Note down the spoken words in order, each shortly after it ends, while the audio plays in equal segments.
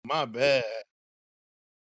My bad.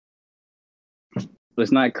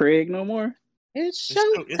 It's not Craig no more. It's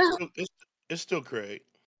It's still Craig.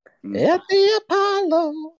 At the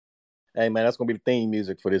Apollo. Hey, man, that's going to be the theme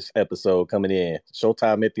music for this episode coming in.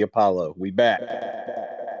 Showtime at the Apollo. We back.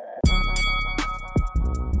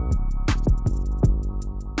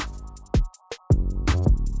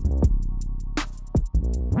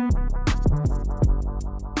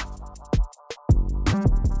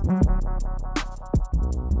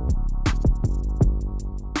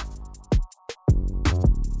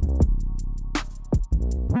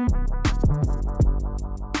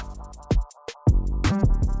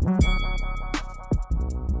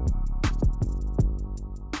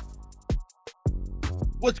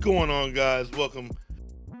 What's going on, guys? Welcome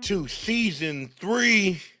to season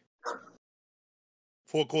 3,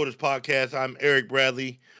 Four Quarters Podcast. I'm Eric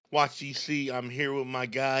Bradley. Watch DC. I'm here with my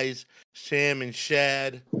guys, Sam and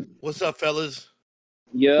Shad. What's up, fellas?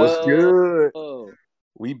 Yo. What's good?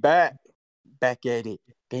 We back. Back at it.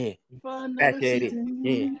 Yeah. Back at it.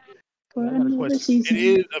 Yeah. It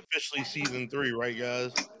is officially season 3, right,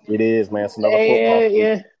 guys? It is, man. It's another football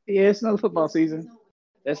season. Yeah. It's another football season.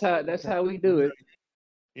 That's how we do it.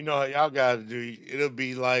 You know how y'all guys do. It'll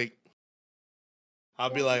be like,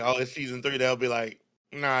 I'll be like, oh, it's season 3. They'll be like,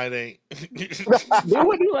 nah, it ain't. Did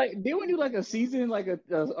we do like a season, like a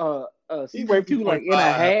season 2, like in a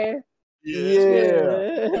half?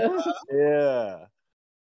 Yeah.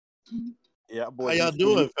 Yeah, boy. How y'all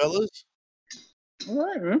doing, fellas? All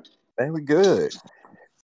right, man. Man, we good.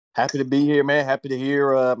 Happy to be here, man. Happy to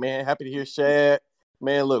hear, Happy to hear Shad.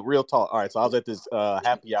 Man, look, real talk. All right, so I was at this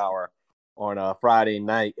happy hour on Friday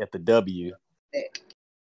night at the W.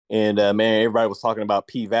 And, man, everybody was talking about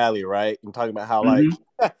P-Valley, right? And talking about how, like,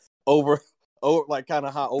 over, like, kind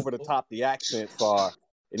of how over the top the accents are.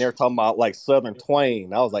 And they were talking about, like, Southern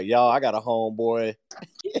twang. I was like, y'all, I got a homeboy.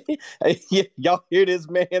 Hey, y'all hear this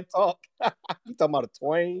man talk? You talking about a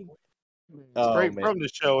twang? Straight from the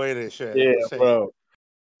show, ain't it, Shad? Yeah, bro.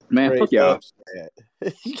 Man, fuck y'all.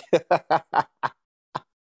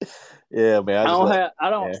 Yeah, man. I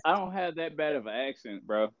don't have that bad of an accent,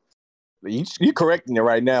 bro. You correcting it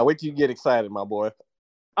right now. Wait till you get excited, my boy.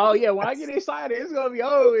 Oh yeah, when I get excited, it's gonna be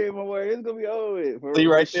over with, my boy. It's gonna be over with. See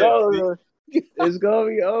right there. It's gonna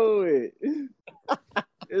be over with.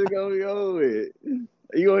 It's gonna be over with.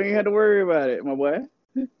 You ain't have to worry about it, my boy.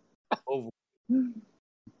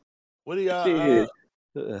 What do y'all?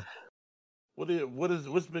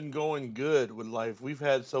 What's been going good with life? We've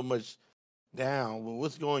had so much down, but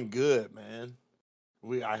what's going good, man?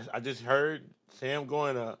 I just heard Sam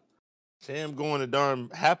going to darn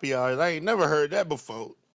happy hours. I ain't never heard that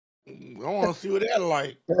before. I want to see what that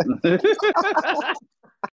like.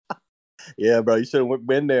 Yeah, bro, you should have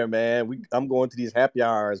been there, man. I'm going to these happy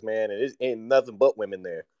hours, man, and it ain't nothing but women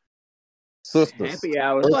there. Sisters. Happy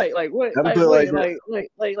hours, like what? Like what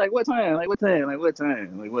time? Like what time?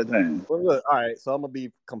 Well, look, all right. So I'm gonna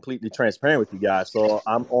be completely transparent with you guys. So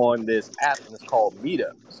I'm on this app, and it's called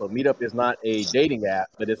Meetup. So Meetup is not a dating app,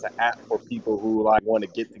 but it's an app for people who like want to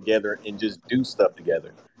get together and just do stuff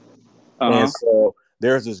together. And so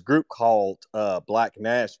there's this group called Black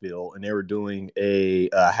Nashville, and they were doing a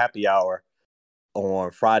happy hour on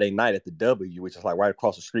Friday night at the W, which is like right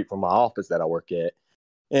across the street from my office that I work at.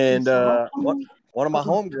 And one of my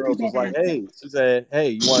homegirls was like, hey, she said,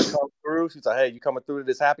 hey, you want to come through? She's like, hey, you coming through to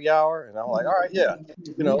this happy hour? And I'm like, all right, yeah,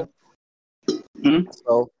 you know.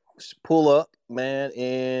 So pull up, man.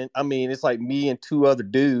 And I mean, it's like me and 2 other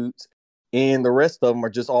dudes, and the rest of them are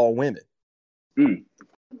just all women. I'm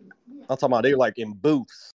talking about they're like in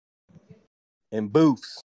booths.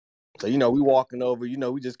 So, you know, we walking over, you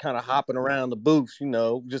know, we just kind of hopping around the booths, you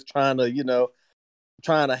know, just trying to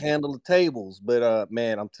handle the tables. But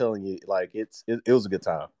man, I'm telling you, like it was a good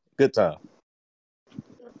time.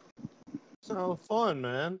 Sounds fun,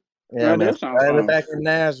 man. Yeah, man. Back in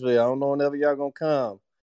Nashville. I don't know whenever y'all gonna come.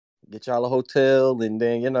 Get y'all a hotel, and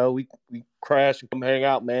then you know we crash and come hang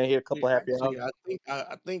out, man. Here a couple happy hours.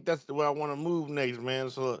 I think that's the way I want to move next, man.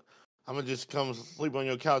 So I'm gonna just come sleep on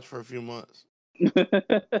your couch for a few months.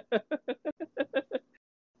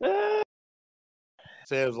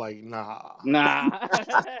 Sam's like, nah. I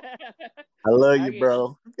love you,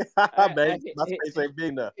 bro. My space ain't big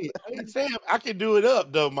enough. Hey, Sam, I can do it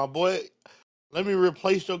up, though, my boy. Let me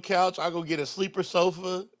replace your couch. I go get a sleeper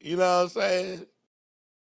sofa. You know what I'm saying?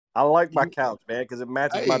 I like my couch, man, because it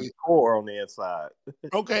matches my decor on the inside.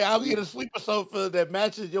 Okay, I'll get a sleeper sofa that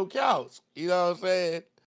matches your couch. You know what I'm saying?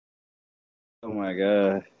 Oh, my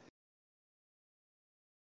God.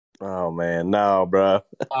 Oh, man. No, bro.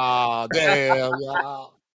 Oh, damn,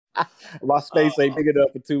 y'all. My space ain't big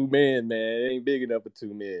enough for 2 men, man. It ain't big enough for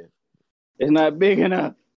 2 men. It's not big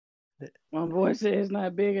enough. My boy said it's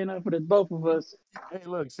not big enough for the both of us. Hey,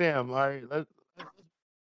 look, Sam. All right, let's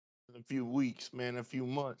in a few weeks, man, a few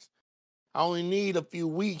months. I only need a few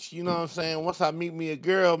weeks. You know what I'm saying? Once I meet me a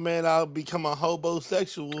girl, man, I'll become a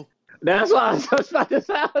homosexual. That's why I was just about to You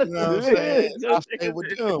sound. know what I'm saying? I'll stay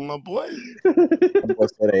with them, my boy. My boy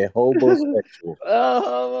said a homosexual.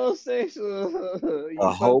 Homosexual. A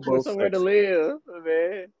You supposed to put somewhere to homosexual. live,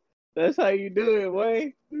 man. That's how you do it,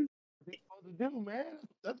 boy. What you supposed to do, man?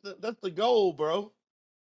 That's the goal, bro.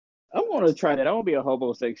 I want to try that. I want to be a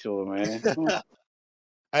homosexual, man.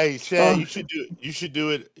 Hey, Shad, Oh. you should do it. You should do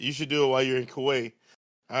it. You should do it while you're in Kuwait.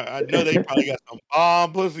 I know they probably got some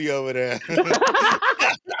bomb pussy over there.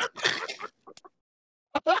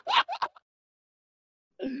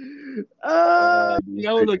 uh,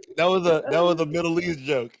 That was a Middle East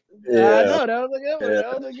joke. I Yeah, know that was a good one. yeah,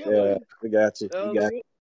 That was a good yeah. one. We got you. That We was a got good,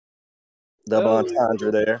 that double was a good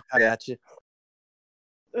entendre one. there. I got you.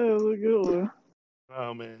 That was a good one.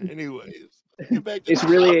 Oh man. Anyways, get back to It's the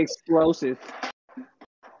really show. explosive.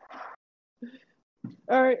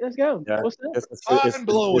 All right, let's go. Yeah, What's up? Mind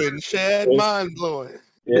blowing, Shad. Mind blowing.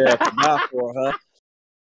 yeah, it's a mouthful, huh?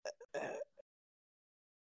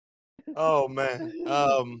 Oh man.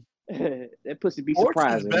 That pussy be Sports is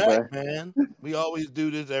surprising, back, bro. man. We always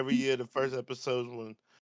do this every year. The first episode when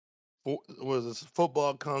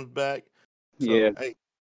football comes back. Yeah. So hey,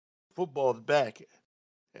 football's back.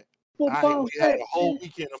 Football We had back. a whole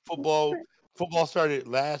weekend of football. Football started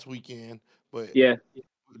last weekend, but Yeah.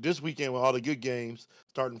 this weekend with all the good games,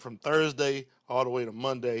 starting from Thursday all the way to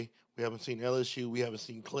Monday. We haven't seen LSU. We haven't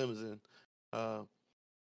seen Clemson. Uh,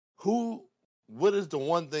 who? What is the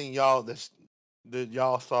one thing that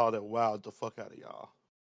y'all saw that wowed the fuck out of y'all?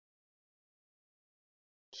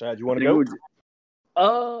 Shad, you want to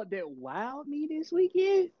go? That wowed me this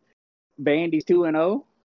weekend. Bandy's 2-0.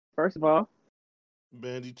 First of all.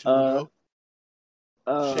 Bandy 2-0.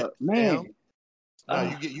 Sam. Man. No,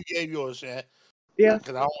 you gave yours, Shad. Yeah.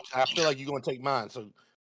 Because I feel like you're gonna take mine. So,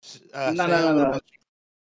 No. Sam, what about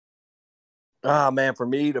Ah, man, for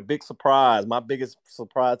me, the big surprise, my biggest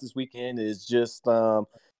surprise this weekend is just,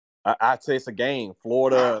 I'd say it's a game.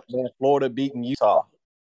 Florida beating Utah.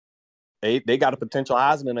 They got a potential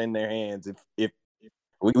Heisman in their hands. If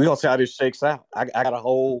we gonna see how this shakes out. I got a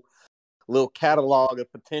whole little catalog of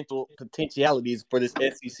potentialities for this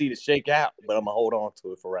SEC to shake out, but I'm gonna hold on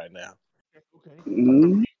to it for right now. you?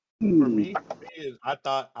 Okay. For Mm. me, is I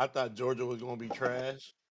thought Georgia was gonna be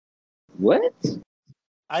trash. What?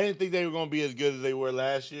 I didn't think they were gonna be as good as they were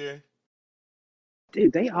last year.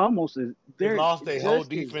 Dude, they almost They they're lost their whole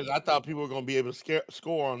just as defense. I thought people were gonna be able to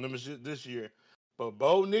score on them this year, but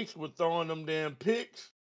Bo Nix was throwing them damn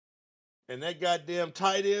picks, and that goddamn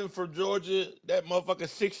tight end for Georgia, that motherfucker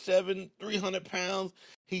 6'7", 300 pounds,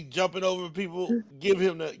 he jumping over people. Give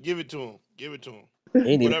it to him. Give it to him. He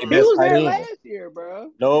ain't even Whatever their he else. best was tight there end. last year,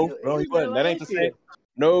 bro. No, he He was there wasn't. That ain't the last same. year.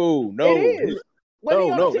 No, It no, is. Wasn't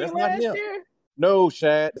he on the no. team That's not last him. year? No,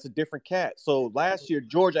 Shad, it's a different cat. So last year,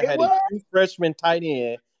 Georgia It had a was. true freshman tight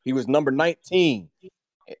end. He was number 19.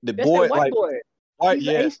 The That's that boy, white like, boy. what? He's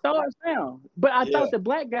Yeah, he stars now. But I yeah. thought the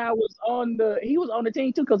black guy was on the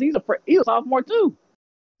team too because he was sophomore too.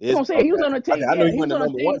 That's what I'm saying. He was Okay. on the team. Okay, I know Yeah, he he was wasn't on the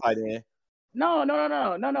the number one team. tight end. No.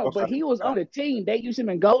 Okay, But he was okay, on the team. They used him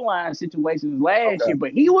in goal line situations last okay, year,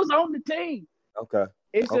 but he was on the team. okay,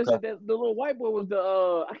 It's just okay. that the little white boy was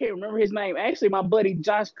the I can't remember his name. Actually, my buddy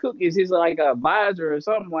Josh Cook is his like advisor or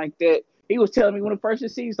something like that. He was telling me when the first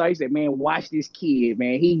season started, he said, "Man, watch this kid,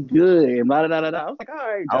 man. He good." And blah blah blah blah. I was like, "All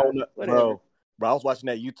right, I Josh, don't know, whatever." bro. Bro, I was watching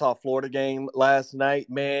that Utah Florida game last night,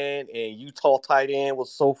 man, and Utah tight end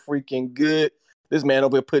was so freaking good. This man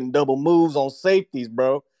over here putting double moves on safeties,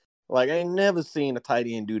 bro. Like I ain't never seen a tight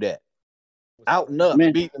end do that. Out and up,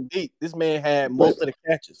 Man, beating them deep. This man had but most of the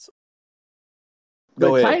catches.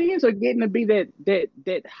 Go but ahead. tight ends are getting to be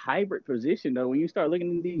that hybrid position though. When you start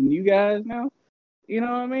looking at these new guys now, you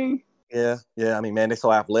know what I mean? Yeah, yeah. I mean, man, they're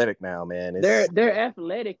so athletic now, man. It's They're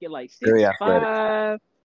athletic at like very athletic. 6'5".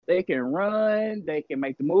 They can run. They can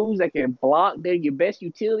make the moves. They can block. They're your best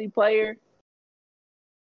utility player.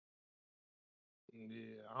 Yeah,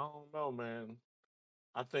 I don't know, man.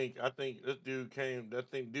 I think this dude came.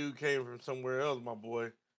 Dude came from somewhere else, my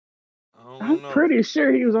boy. I I'm don't know. pretty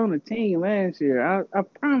sure he was on the team last year. I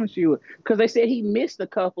promise you, because they said he missed a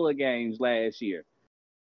couple of games last year.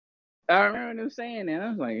 I remember them saying that. I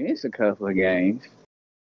was like, it's a couple of games.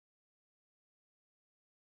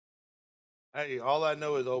 Hey, all I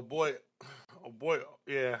know is oh boy,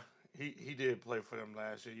 yeah. He did play for them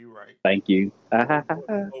last year. You're right. Thank you. Oh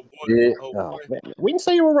boy. Yeah. Oh Oh, boy. man. We didn't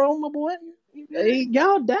say you were wrong, my boy. You good? Hey,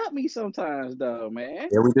 y'all doubt me sometimes, though, man.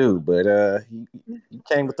 Yeah, we do. But you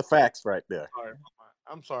came with the facts right there. Sorry.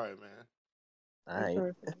 I'm sorry, man. All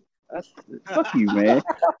right. Fuck you, man.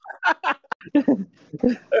 Fuck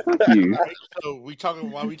you. All right, so we talking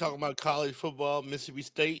about college football, Mississippi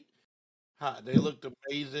State. They looked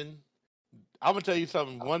amazing. I'm gonna tell you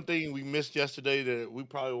something. One thing we missed yesterday that we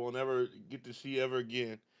probably won't ever get to see ever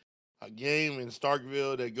again: a game in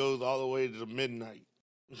Starkville that goes all the way to midnight.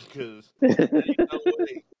 Because ain't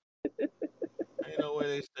no way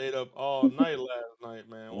they stayed up all night last night,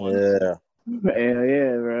 man. Yeah. Hell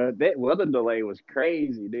yeah, bro. That weather delay was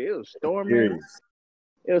crazy, dude. It was storming. Serious.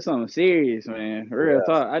 It was something serious, man. Real Yeah.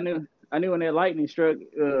 talk. I knew when that lightning struck,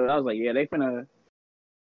 I was like, yeah, they finna.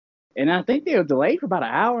 And I think they were delayed for about an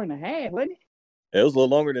hour and a half, wasn't it? It was a little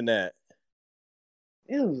longer than that.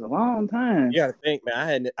 It was a long time. You got to think,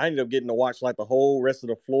 man. I ended up getting to watch like the whole rest of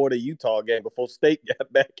the Florida Utah game before State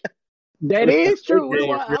got back. That is true. Game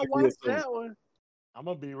was I really good, watched too. that one. I'm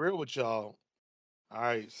gonna be real with y'all. All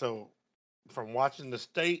right, so from watching the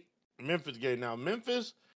State Memphis game, now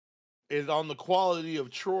Memphis is on the quality of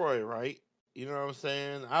Troy, right? You know what I'm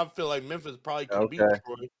saying? I feel like Memphis probably could beat Okay.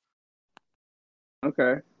 Troy.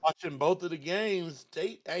 Okay. Watching both of the games,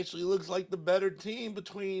 State actually looks like the better team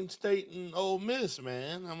between State and Ole Miss,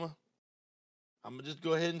 man. I'm gonna just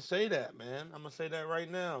go ahead and say that, man. I'm gonna say that right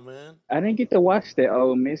now, man. I didn't get to watch that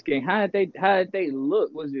Ole Miss game. How did they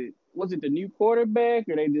look? Was it the new quarterback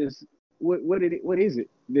or they just what is it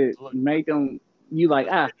that Look, made them you like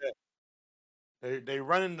let's say that. They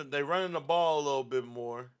running the ball a little bit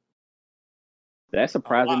more, that's a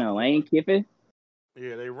surprising lot to Lane more. Kiffin?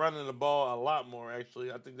 Yeah, they running the ball a lot more.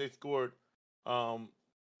 Actually, I think they scored um,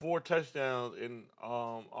 4 touchdowns in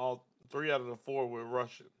all 3 out of the 4 were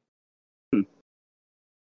rushing. Hmm.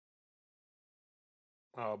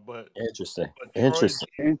 But Interesting. but Troy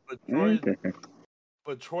Interesting. but Troy Okay.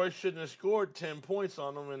 but Troy shouldn't have scored 10 points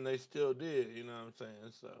on them, and they still did. You know what I'm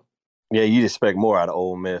saying? So. Yeah, you'd expect more out of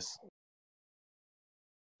Ole Miss.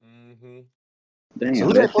 Mm-hmm. So who Damn,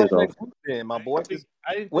 they that's just playing a next week then, my boy?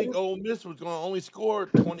 I didn't think Ole Miss was going to only score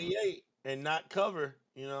 28 and not cover.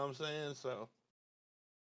 You know what I'm saying? So.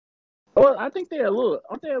 well, I think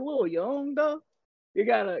aren't they a little young though? You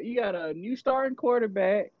got a new starting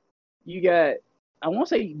quarterback. You got I won't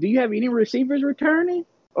say do you have any receivers returning?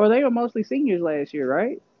 Or they were mostly seniors last year,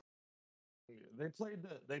 right? They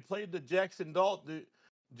played the Jackson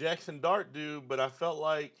Dart dude, but I felt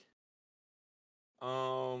like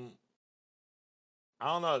um I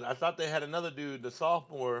don't know. I thought they had another dude, the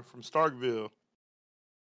sophomore from Starkville,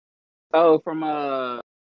 Oh, from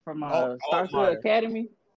Starkville Altmeyer. Academy.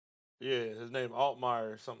 Yeah, his name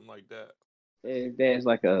Altmeyer or something like that. There's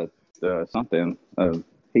like a something.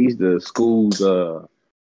 He's the school's or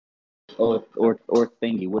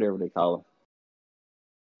thingy, whatever they call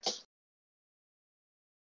him.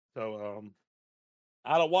 So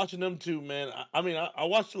out of watching them two, man. I mean, I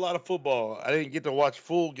watched a lot of football. I didn't get to watch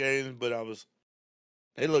full games, but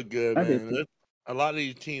they look good, I did man. too. A lot of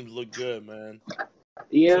these teams look good, man.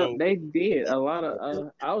 Yeah, So they did a lot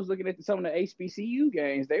of. I was looking at some of the HBCU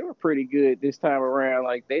games. They were pretty good this time around.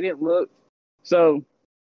 Like they didn't look. So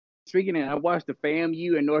speaking of, I watched the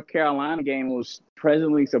FAMU and North Carolina game. And was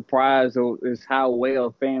pleasantly surprised is how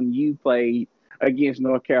well FAMU played against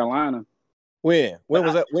North Carolina. When? When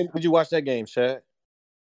was that? When did you watch that game, Shad?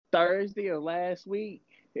 Thursday of last week.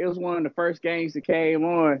 It was one of the first games that came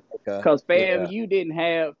on Okay. because Yeah.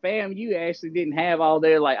 FAMU actually didn't have all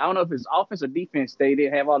their like I don't know if it's offense or defense. They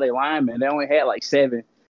didn't have all their linemen. They only had like 7,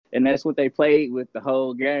 and that's what they played with the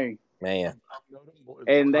whole game. Man.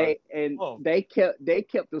 And Oh, they kept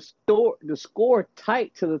the score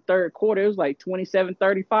tight to the third quarter. It was like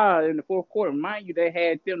 27-35 in the fourth quarter. Mind you, they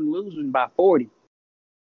had them losing by 40.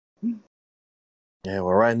 Yeah,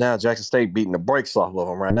 well, right now, Jackson State beating the brakes off of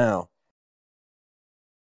them right now.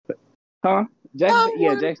 Huh? Jackson State,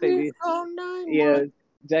 yeah, I Jackson State wanna did. be all night Yeah, long.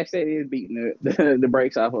 Jack State is beating the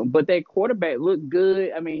brakes off him. But that quarterback looked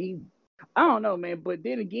good. I mean, I don't know, man. But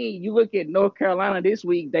then again, you look at North Carolina this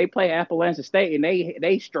week, they play Appalachian State and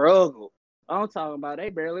they struggled. I'm talking about they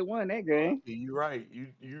barely won that game. you're right. You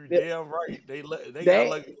They, damn right. They got they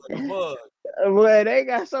lucky like a bug. well, they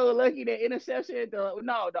got so lucky that interception at the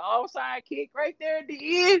onside kick right there at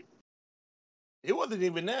the end. It wasn't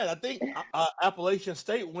even that. I think Appalachian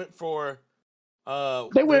State went for They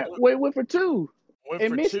they went for 2 went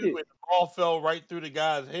and for missed 2, it. and the ball fell right through the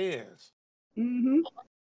guy's hands, Mm-hmm.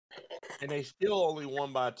 and they still only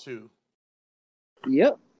won by 2.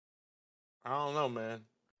 Yep. I don't know, man.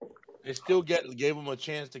 They still gave them a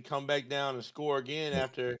chance to come back down and score again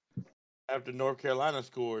after North Carolina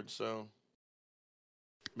scored. So,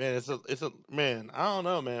 man, it's a man. I don't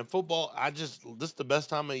know, man. Football. This is the best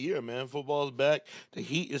time of year, man. Football's back. The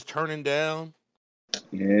heat is turning down.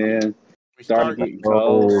 Yeah, We starting start to get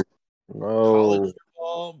cold. college No.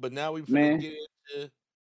 football, but now we finna Man, get into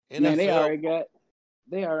man, NFL.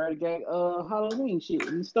 they already got Halloween shit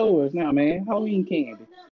in the stores now, man. Halloween candy.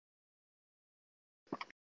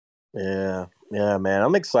 Yeah, man.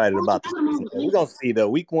 I'm excited about the season. We're gonna see though.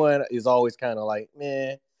 Week 1 is always kind of like,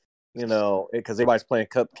 man, because everybody's playing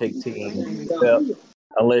cupcake teams, except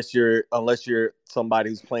unless you're somebody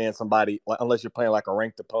who's playing somebody, unless you're playing like a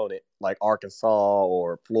ranked opponent like Arkansas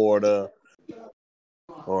or Florida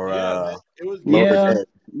or Yeah, man. It was Notre good.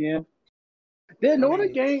 Yeah, Dame. yeah. I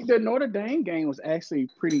mean, The Notre Dame game was actually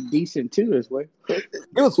pretty decent too, as well. It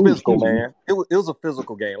was Ooh, physical, excuse me. man. It was a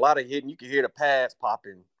physical game. A lot of hitting. You could hear the pads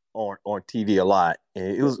popping on TV a lot.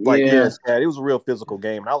 And it was like, Yeah, it was a real physical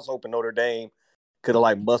game. And I was hoping Notre Dame could have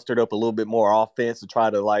like mustered up a little bit more offense to try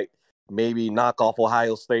to like maybe knock off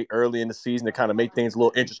Ohio State early in the season to kind of make things a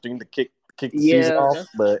little interesting to kick the season yeah. off.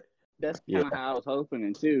 But That's yeah, kind of how I was hoping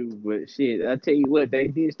it too. But shit, I tell you what, they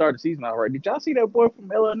did start the season out right. Did y'all see that boy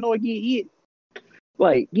from Illinois get hit?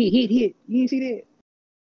 Like get hit. You didn't see that?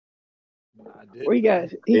 I Where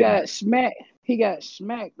didn't. he got smacked. He got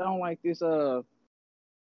smacked on like this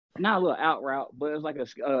not a little out route, but it was like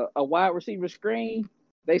a wide receiver screen.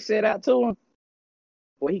 They set out to him.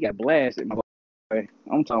 Boy, he got blasted. My boy.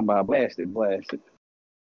 I'm talking about blasted.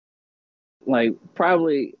 Like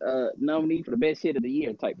probably nominee for the best hit of the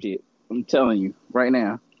year type shit. I'm telling you right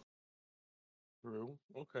now. True.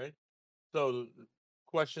 Okay. So, the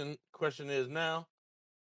question is now,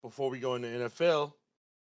 before we go into NFL,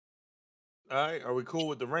 all right, are we cool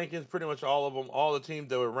with the rankings? Pretty much all of them, all the teams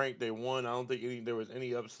that were ranked, they won. I don't think there was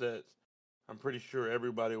any upsets. I'm pretty sure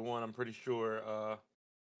everybody won. I'm pretty sure.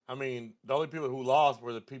 I mean, the only people who lost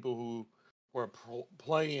were the people who were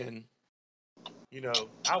playing.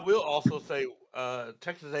 I will also say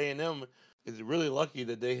Texas A&M is really lucky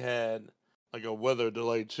that they had like a weather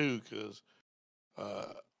delay too, because uh,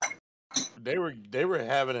 they were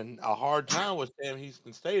having a hard time with Sam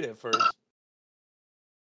Houston State at first.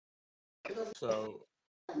 So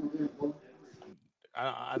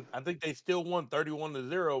I think they still won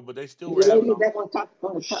 31-0, but they still were having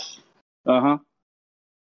Uh huh.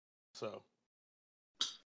 so.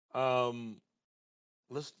 Um,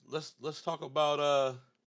 let's talk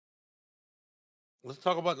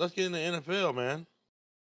about let's get in the NFL, man.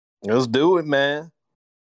 let's do it, man.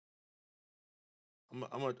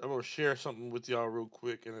 I'm gonna share something with y'all real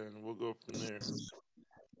quick, and then we'll go from there.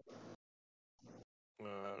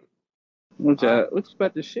 Uh, What's I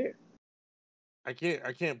about to share? I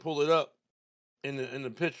can't pull it up in the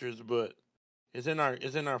pictures, but it's in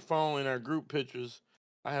our phone in our group pictures.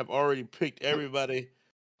 I have already picked everybody.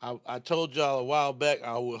 I told y'all a while back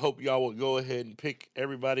I would hope y'all would go ahead and pick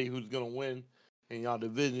everybody who's gonna win in y'all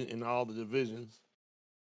division in all the divisions,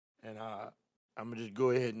 and I'm gonna just go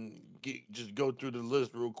ahead and just go through the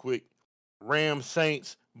list real quick. Rams,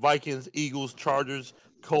 Saints, Vikings, Eagles, Chargers,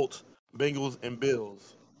 Colts, Bengals, and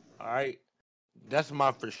Bills. All right, that's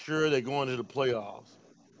my for sure. They're going to the playoffs.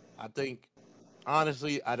 I think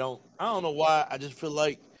honestly, I don't know why. I just feel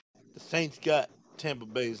like the Saints got Tampa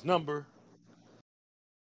Bay's number,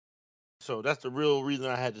 so that's the real reason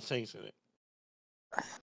I had the Saints in it.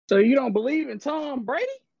 So you don't believe in Tom Brady?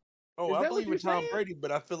 Oh, Is I that what believe in you're Tom saying? Brady,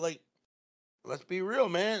 but I feel like let's be real,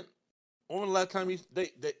 man. When the last time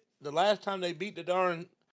the last time they beat the darn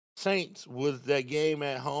Saints was that game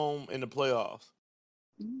at home in the playoffs.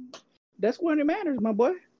 That's when it matters, my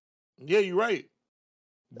boy. Yeah, you're right.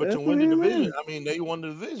 But to That's win when the it division, matters. I mean, they won the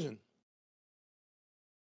division.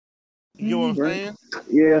 You get what I'm Right. saying?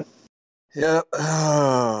 Yeah. Yep.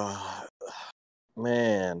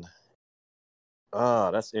 Man.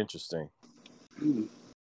 That's interesting.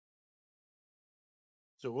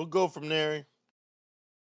 So we'll go from there.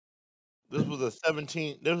 This was a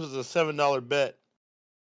 $7 bet.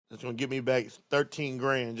 That's gonna give me back 13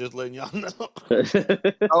 grand. Just letting y'all know.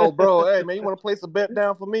 Oh, bro, hey man, you want to place a bet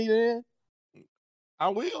down for me then? I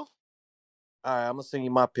will. All right, I'm gonna send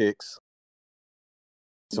you my picks.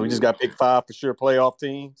 So we just got to pick 5 for sure playoff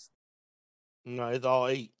teams. No, it's all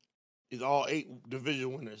 8. It's all 8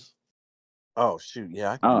 division winners. Oh shoot,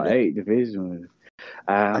 yeah, I can do Oh, that. 8 division.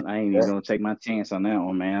 I I can ain't do even that. gonna take my chance on that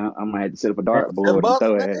one, man. I might have to set up a Man, for dartboard and $10,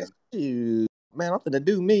 throw man. it. Shoot. Man, I'm gonna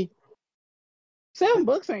do me.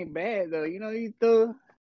 $7 ain't bad though.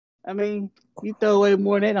 I mean, you throw away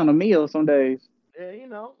more than that on a meal some days. Yeah, it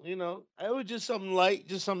was just something light,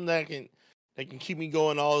 just something that can They can keep me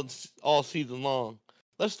going all season long.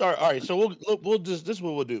 Let's start. All right, so we'll just this is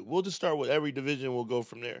what we'll do. We'll just start with every division. We'll go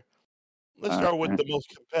from there. Let's All start with right. the most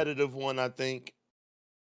competitive one. I think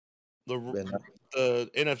the Ben,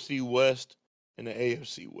 NFC West and the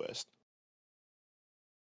AFC West.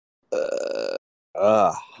 uh,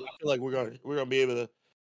 I feel like we're gonna be able to.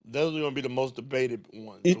 Those are gonna be the most debated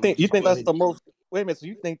ones. you So we think just go that's ahead. the most? Wait a minute. So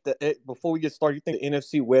you think that before we get started, you think the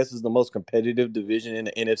NFC West is the most competitive division in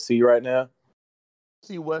the NFC right now?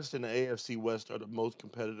 NFC West and the AFC West are the most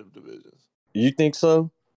competitive divisions. You think so?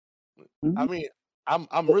 I mean,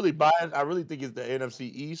 I'm really biased. I really think it's the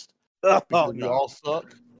NFC East Oh because we no. all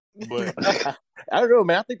suck. But I don't know,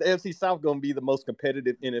 man. I think the NFC South going to be the most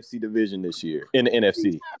competitive NFC division this year in the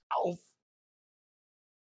NFC. No.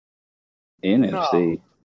 NFC.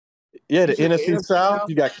 Yeah, the You said the NFC NFC South, South?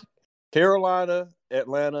 you got Carolina,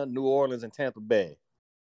 Atlanta, New Orleans, and Tampa Bay.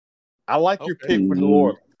 I like your Okay. pick for New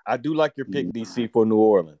Orleans. I do like your pick, DC, for New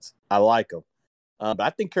Orleans. I like them. But I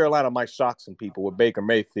think Carolina might shock some people with Baker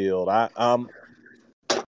Mayfield.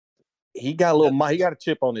 He got he got a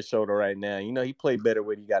chip on his shoulder right now. You know, he played better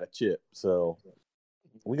when he got a chip. So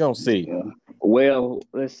we're going to see. Yeah. Well,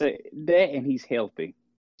 let's say that, and he's healthy.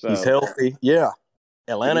 So He's healthy. Yeah.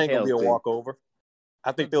 Atlanta he's ain't going to be a healthy. walkover.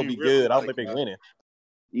 I think Let's they'll be be good. I don't realistic, think they're man. winning.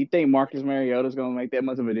 You think Marcus Mariota's going to make that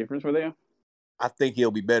much of a difference for them? I think he'll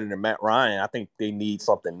be better than Matt Ryan. I think they need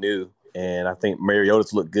something new. And I think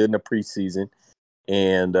Mariota's looked good in the preseason.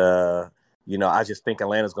 And, I just think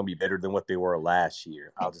Atlanta's going to be better than what they were last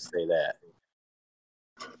year. I'll just say that.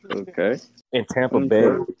 Okay. And Tampa Bay,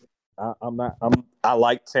 I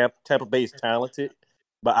like Tampa Bay's talented,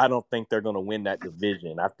 but I don't think they're going to win that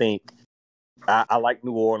division. I think I like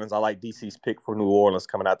New Orleans. I like DC's pick for New Orleans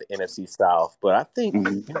coming out the NFC South. But I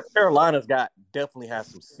think Carolina's definitely has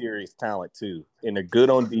some serious talent too. And they're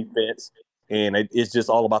good on defense. And it's just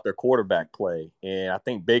all about their quarterback play. And I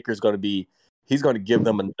think Baker's going to he's going to give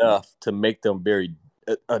them enough to make them very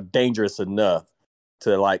dangerous enough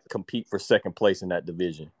to like compete for second place in that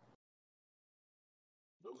division.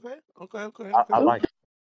 Okay. I like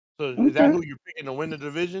So is that who you're picking to win the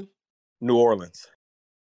division? New Orleans.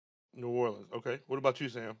 New Orleans. Okay. What about you,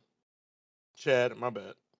 Sam? Chad, my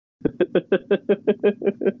bad.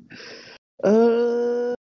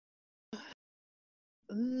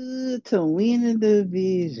 To win the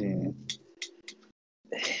division,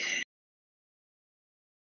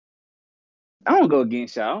 I don't go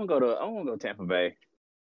against y'all. I won't go Tampa Bay.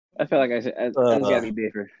 I feel like I just gotta be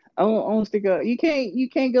different. I won't stick up. You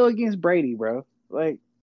can't go against Brady, bro. Like,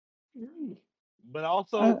 but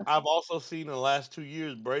also, I've also seen in the last 2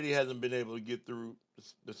 years Brady hasn't been able to get through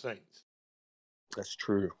the Saints. That's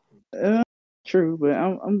true. True, but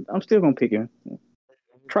I'm still gonna pick him.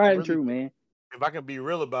 Tried and true, man. If I can be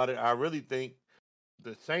real about it, I really think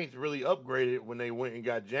the Saints really upgraded when they went and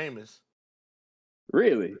got Jameis.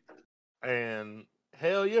 Really? And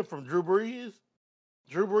hell yeah, from Drew Brees.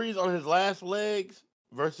 Drew Brees on his last legs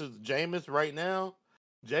versus Jameis right now.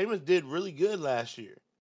 Jameis did really good last year.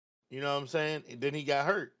 You know what I'm saying? And then he got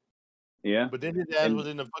hurt. Yeah. But then his ass was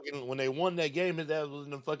in the fucking, when they won that game, his ass was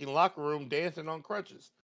in the fucking locker room dancing on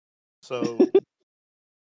crutches. So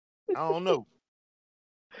I don't know.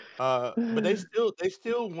 But they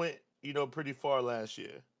still went, pretty far last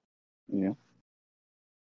year. Yeah.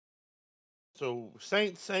 So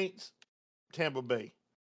Saints, Tampa Bay.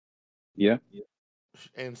 Yeah.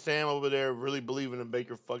 And Sam over there really believing in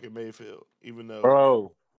Baker fucking Mayfield, even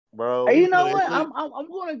though bro. Hey, you know what? I'm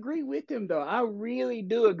gonna agree with him though. I really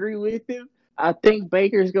do agree with him. I think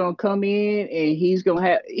Baker's gonna come in and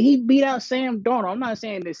he beat out Sam Darnold. I'm not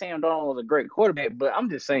saying that Sam Darnold was a great quarterback, but I'm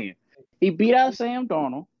just saying he beat out Sam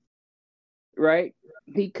Darnold, right?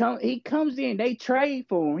 He comes in, they trade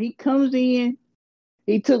for him. He comes in,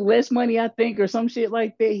 he took less money, I think, or some shit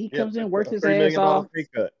like that. He comes in, works his $3 ass million off. pay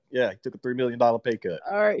cut. Yeah, he took a $3 million pay cut.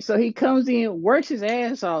 All right, so he comes in, works his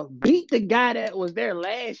ass off, beat the guy that was there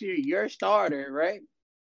last year, your starter, right?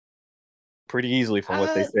 Pretty easily from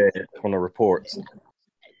what they said from the reports.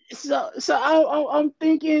 So I'm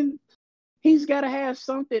thinking he's got to have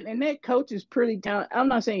something, and that coach is pretty talented. I'm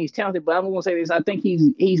not saying he's talented, but I'm gonna say this: I think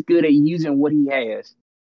he's good at using what he has,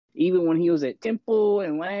 even when he was at Temple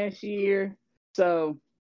and last year. So,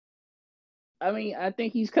 I mean, I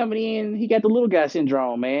think he's coming in. He got the little guy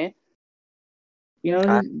syndrome, man. You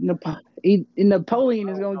know, Napoleon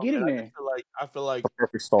is gonna get him there. I feel like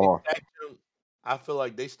perfect storm. I feel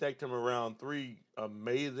like they stacked him around three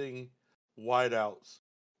amazing wideouts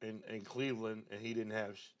in Cleveland, and he didn't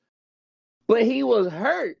have. But he was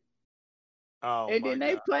hurt. Oh and my then God.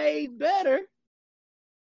 they played better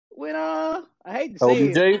when I hate to say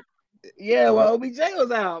OBJ? it. Yeah, well, OBJ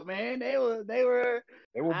was out, man. They were I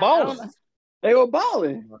don't balling. know. They were Oh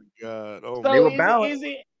balling. my God. Oh They So my. were is it balanced. is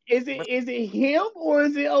it is it is it him or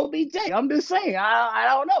is it OBJ? I'm just saying. I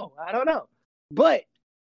don't know. I don't know. But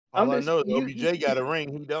I'm All I just know is you OBJ got a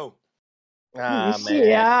ring. He don't. shit. Man.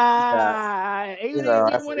 Yeah. He You didn't know,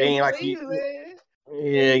 get one it in ain't like Cleveland.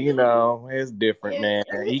 yeah, it's different, man.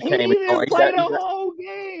 He He came in didn't play the whole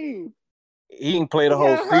game. he didn't play the He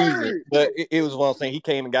whole got season, hurt. but it was what I'm saying. He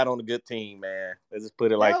came and got on a good team, man. Let's just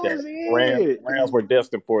put it That like that. was it. Rams were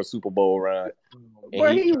destined for a Super Bowl run, and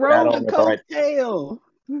Where he he got rode the on the right. coattail.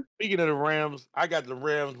 Speaking of the Rams, I got the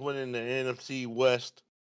Rams winning the NFC West,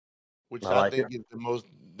 which I I like it. think is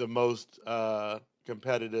the most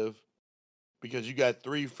competitive because you got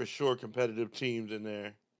three for sure competitive teams in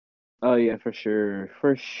there. Oh yeah, for sure.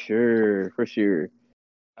 For sure. For sure.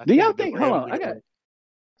 I Do y'all think the think hold Rams on, are gonna win.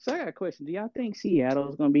 I got a question. Do y'all think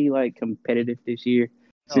Seattle's gonna be like competitive this year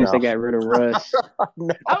since No, they No, got rid of Russ?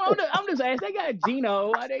 no, I'm just asking. They got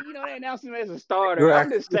Gino. They announced him as a starter. right.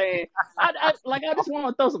 I'm just saying. I just want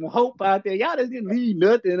to throw some hope out there. Y'all just didn't leave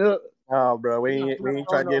nothing up. Oh, bro, no, we ain't no,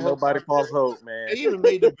 trying to no get hope nobody out there. false hope, man. They even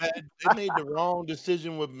made the bad. They made the wrong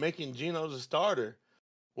decision with making Geno the starter.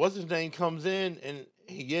 What's his name comes in and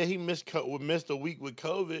he missed a week with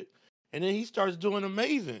COVID, and then he starts doing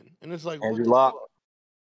amazing. And it's like, what Andrew the Lock. fuck?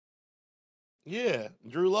 Yeah,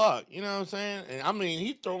 Drew Lock. You know what I'm saying? And I mean,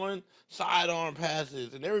 he's throwing sidearm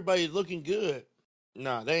passes, and everybody's looking good.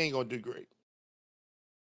 Nah, they ain't gonna do great.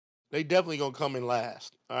 They definitely gonna come in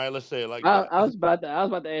last. All right, let's say it like that. I was about to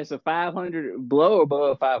ask a 500 blow or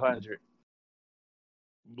above 500.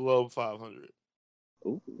 Below 500.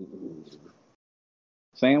 Ooh.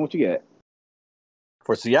 Sam, what you got?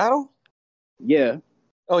 For Seattle? Yeah,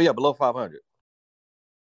 Oh yeah, below 500.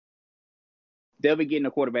 they'll be getting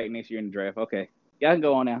a quarterback next year in the draft. Okay, y'all can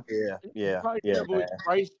go on now. Probably Yeah, terrible man.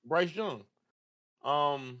 with Bryce Young.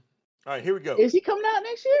 All right, here we go. Is he coming out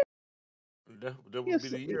next year? That would be Yes,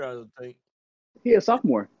 the year I would think. he a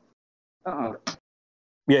sophomore.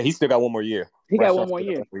 Yeah, he still got one more year. He got Bryce one Young more still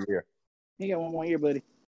got year. one more year. He got one more year, buddy.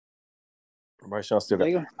 Bryce Young still got.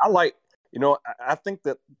 They go. I like, I think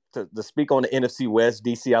that to speak on the NFC West,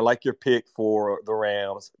 DC, I like your pick for the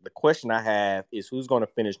Rams. The question I have is who's going to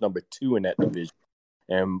finish number 2 in that division?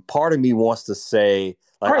 And part of me wants to say,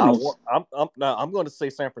 like, Cardinals. I'm going to say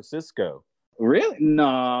San Francisco. Really?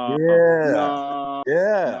 No. Yeah, No.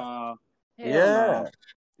 yeah, No. Hell yeah, no.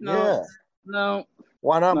 No. yeah. No.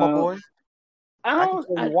 Why not, my No. boy? I can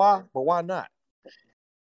tell you why, but why not?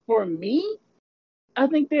 For me, I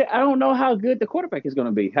think that I don't know how good the quarterback is going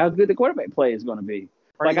to be. How good the quarterback play is going to be.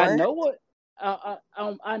 Trey Like I Lance? know what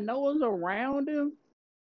I know what's around him,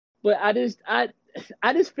 but I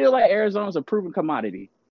just feel like Arizona's a proven commodity.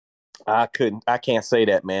 I can't say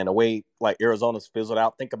that, man. The way like Arizona's fizzled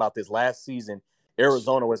out. Think about this last season.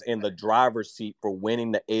 Arizona was in the driver's seat for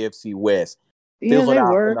winning the AFC West. Yeah, Fizzled they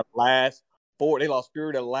out in were. the last 4. They lost 3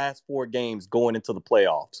 of the last 4 games going into the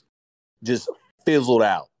playoffs. Just fizzled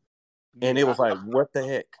out. And it Yeah, was like, what the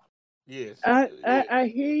heck? yes.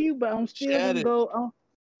 I hear you, but I'm still Shad gonna is, go.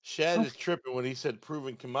 Shad is tripping when he said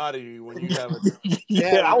proven commodity when you haven't. They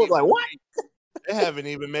Yeah, I haven't was even like, what? they haven't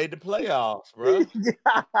even made the playoffs, bro. Proven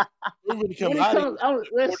When it commodity comes, was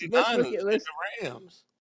the let's 49ers look at and let's. the Rams.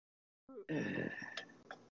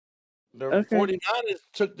 The Okay. 49ers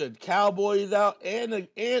took the Cowboys out and they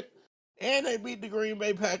beat the Green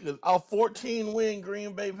Bay Packers. Our 14-win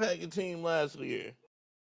Green Bay Packers team last year.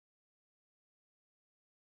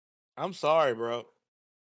 I'm sorry, bro.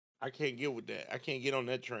 I can't get with that. I can't get on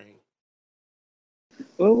that train.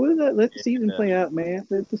 Well, let the season Yeah. play out, man.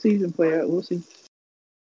 Let the season play out. We'll see.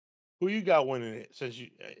 Who you got winning it? Since you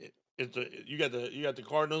got the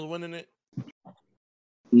Cardinals winning it.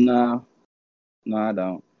 No, no, I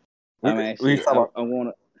don't. I'm We actually, talking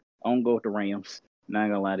about, I'm go with the Rams. Not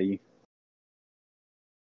gonna lie to you.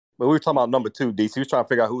 but we were talking about number 2, DC. We was trying to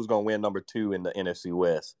figure out who's going to win number 2 in the NFC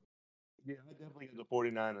West. Yeah, I definitely got the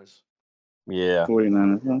 49ers. Yeah.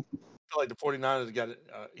 49ers. Huh? I feel like the 49ers got it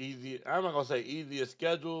easy. I'm not gonna say easier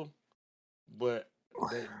schedule, but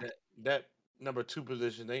that number 2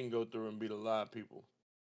 position they can go through and beat a lot of people.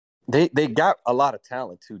 They got a lot of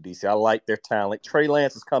talent too, DC. I like their talent. Trey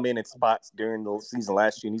Lance has come in spots during the season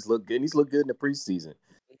last year, and he's looked good. And he's looked good in the preseason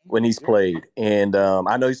when he's played. And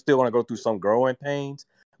I know he's still going to go through some growing pains,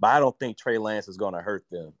 but I don't think Trey Lance is going to hurt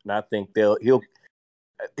them. And I think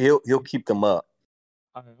he'll keep them up.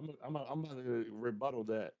 I'm about to rebuttal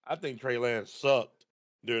that. I think Trey Lance sucked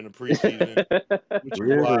during the preseason,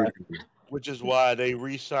 Really? which is why they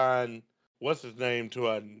re-signed what's his name to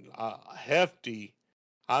a hefty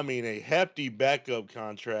backup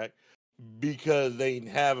contract because they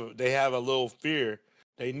have a little fear.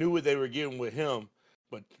 They knew what they were getting with him,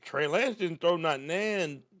 but Trey Lance didn't throw nothing.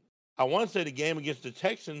 And I want to say the game against the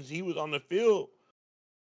Texans, he was on the field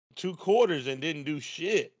 2 quarters and didn't do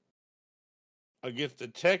shit against the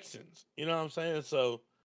Texans. You know what I'm saying? So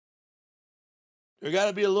there got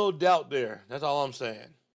to be a little doubt there. That's all I'm saying.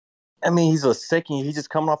 I mean, he's just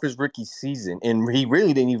coming off his rookie season, and he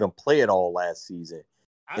really didn't even play it all last season.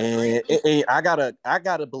 I agree. And I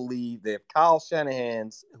gotta believe that if Kyle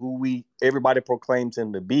Shanahan's who everybody proclaims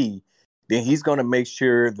him to be, then he's gonna make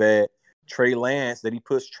sure that he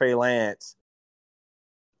puts Trey Lance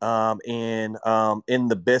in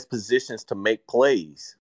the best positions to make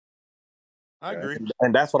plays. I agree.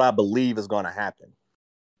 And that's what I believe is gonna happen.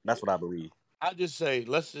 That's what I believe. I just say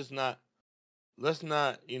let's not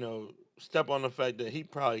step on the fact that he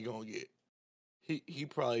probably gonna get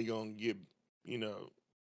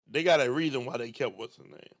they got a reason why they kept what's his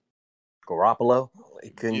name. Garoppolo, they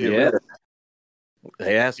couldn't get Yeah. rid of him.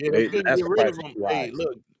 They couldn't get rid of him. Right. Hey,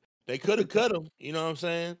 look, they could have cut him. You know what I'm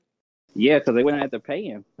saying? Yeah, because they wouldn't have to pay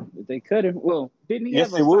him. If they could have. Well, didn't he Yes,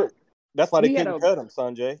 have they would. That's why they he had couldn't cut him,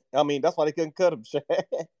 Sanjay. I mean, that's why they couldn't cut him.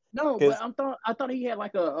 No, but I thought he had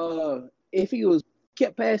like if he was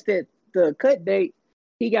kept past the cut date,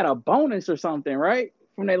 he got a bonus or something, right?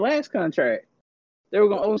 From their last contract. They were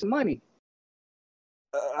gonna owe some money.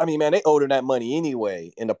 I mean, man, they owed him that money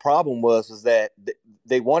anyway. And the problem was that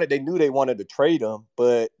they knew they wanted to trade him,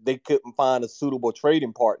 but they couldn't find a suitable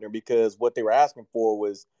trading partner because what they were asking for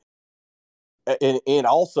was, and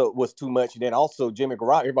also was too much. And then also Jimmy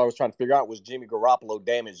Garoppolo, everybody was trying to figure out, was Jimmy Garoppolo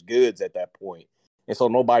damaged goods at that point? And so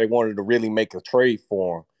nobody wanted to really make a trade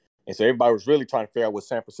for him. And so everybody was really trying to figure out, was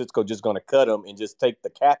San Francisco just going to cut him and just take the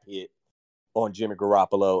cap hit on Jimmy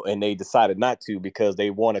Garoppolo? And they decided not to because they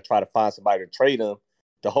want to try to find somebody to trade him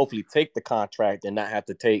to hopefully take the contract and not have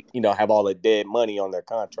to have all the dead money on their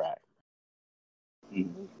contract.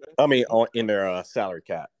 I mean, in their salary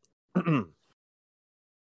cap. All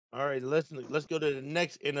right, let's go to the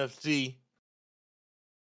next NFC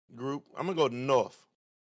group. I'm gonna go to North.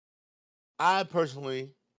 I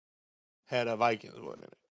personally had a Vikings one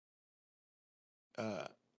in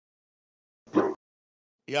it.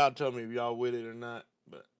 Y'all tell me if y'all with it or not,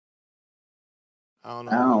 but I don't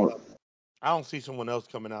know. I don't see someone else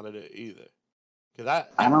coming out of it either. Because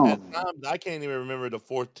at times I can't even remember the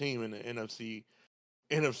 4th team in the NFC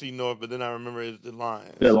North, but then I remember it's the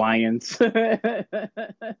Lions. The Lions.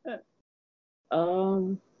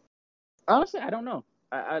 Honestly, I don't know.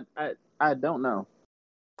 I don't know.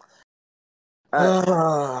 Man,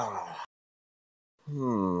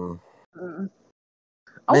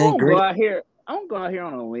 I'm gonna go out here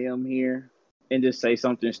on a limb here and just say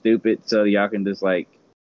something stupid so y'all can just like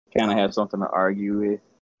kind of have something to argue with.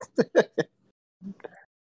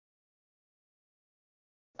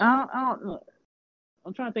 I don't know.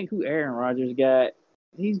 I'm trying to think who Aaron Rodgers got.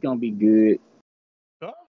 He's gonna be good.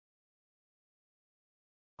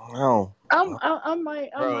 No. I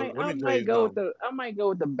might go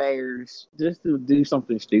with the Bears just to do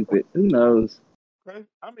something stupid. Who knows? Okay.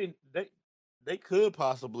 I mean, they could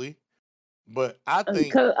possibly, but I think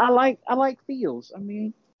because I like Fields. I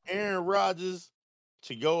mean, Aaron Rodgers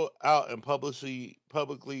to go out and publicly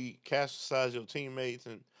casticize your teammates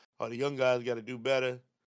and the young guys got to do better.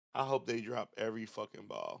 I hope they drop every fucking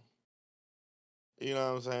ball. You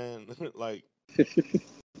know what I'm saying? Like,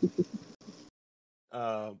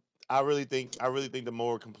 I really think the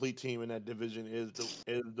more complete team in that division is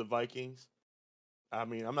the Vikings. I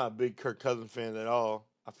mean, I'm not a big Kirk Cousins fan at all.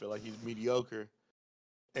 I feel like he's mediocre.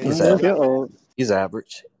 And He's average. He's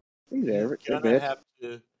average.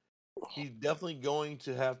 He's definitely going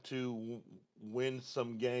to have to win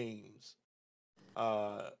some games.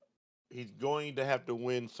 He's going to have to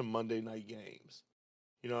win some Monday night games.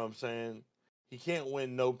 You know what I'm saying? He can't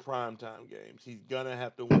win no primetime games. He's gonna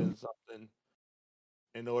have to win something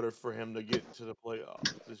in order for him to get to the playoffs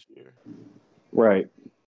this year. Right.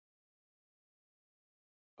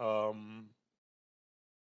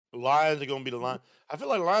 Lions are gonna be the Lions. I feel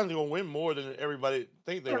like Lions are gonna win more than everybody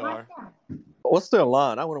think they are. What's their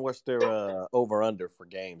line? I want to watch their over under for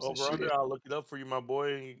games. Over under, I'll look it up for you, my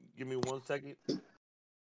boy. Give me 1 second.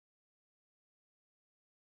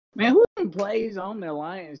 Man, who even plays on the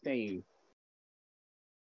Lions team?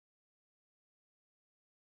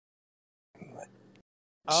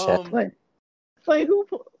 I don't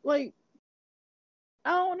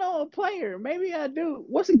know a player. Maybe I do.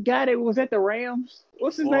 What's the guy that was at the Rams?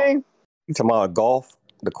 What's his name? You talking about Golf,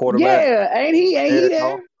 the quarterback? Yeah, ain't he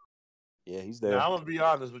there? Yeah, he's there. Now, I'm gonna be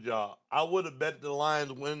honest with y'all. I would have bet the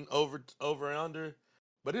Lions win over and under,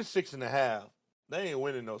 but it's 6.5. They ain't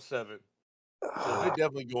winning no 7. So they're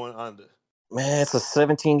definitely going under. Man, it's a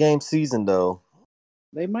 17-game season, though.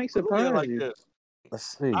 They might Look at it surprise like you. this.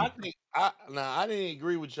 Let's see. I didn't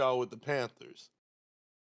agree with y'all with the Panthers.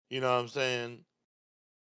 You know what I'm saying?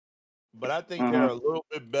 But I think they're a little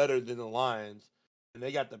bit better than the Lions. And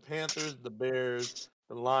they got the Panthers, the Bears,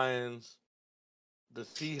 the Lions, the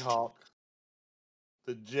Seahawks,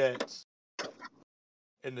 the Jets,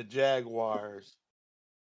 and the Jaguars,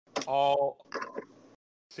 all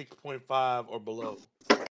 6.5 or below.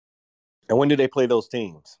 And when do they play those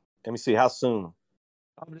teams? Let me see. How soon?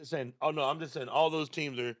 I'm just saying. Oh no, I'm just saying all those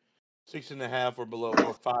teams are 6.5 or below,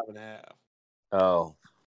 or 5.5. Oh,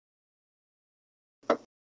 I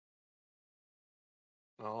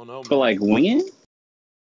don't know, But man. like when?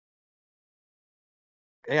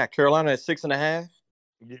 they got Carolina at 6.5.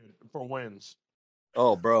 Yeah, for wins.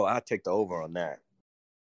 Oh, bro, I take the over on that.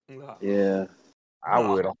 Nah. Yeah. I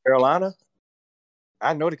would on Carolina.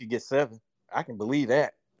 I know they could get 7. I can believe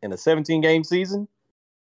that in a 17-game season.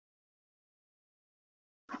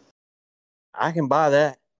 I can buy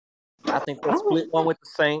that. I think they'll split one with the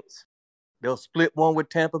Saints. They'll split one with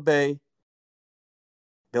Tampa Bay.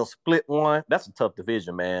 They'll split one. That's a tough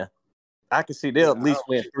division, man. I can see they'll at least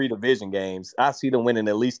win 3 division games. I see them winning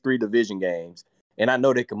at least 3 division games. And I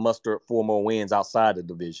know they can muster up 4 more wins outside the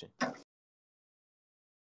division.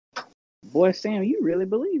 Boy, Sam, you really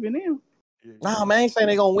believe in them? Nah, man, I ain't saying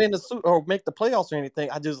they're going to win the suit or make the playoffs or anything.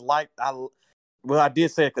 I just I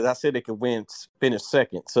did say it because I said they could finish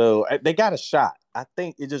second. So they got a shot. I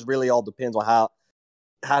think it just really all depends on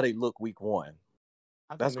how they look week 1.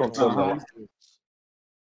 That's going to tell you a lot.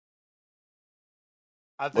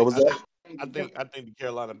 What was that? I think the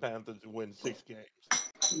Carolina Panthers win 6 games.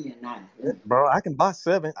 Bro, I can buy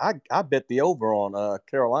 7. I bet the over on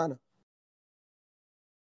Carolina.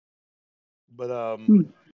 But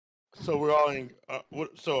so we're all in.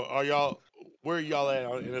 So are y'all? Where are y'all at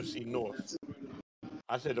on NFC North?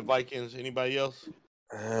 I said the Vikings. Anybody else?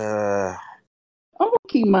 I'm gonna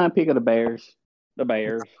keep my pick of the Bears. The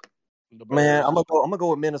Bears. The Man, Bears. I'm gonna go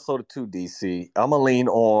with Minnesota too, DC. I'm gonna lean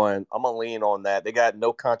on that. They got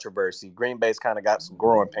no controversy. Green Bay's kind of got some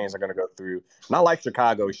growing pains they're gonna go through. Not like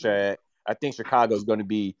Chicago, Shad. I think Chicago's gonna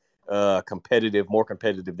be more competitive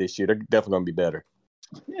this year. They're definitely gonna be better.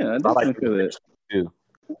 Yeah, I like definitely could. too.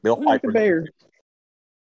 They'll I fight like the for Bears.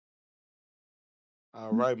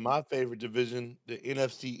 All right, my favorite division, the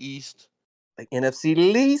NFC East. the NFC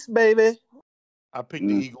least, baby. I picked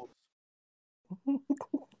the Eagles.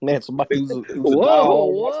 Man, somebody who's a diehard Whoa,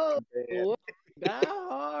 Washington fan. whoa, die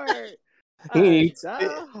hard. He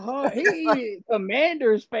Die hard. He even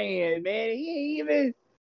Commanders fan, man. He ain't even.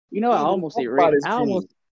 You know, I ain't even almost talk said about Red. his team.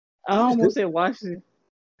 I almost said Washington.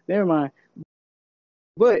 Never mind.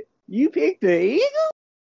 But you picked the Eagles.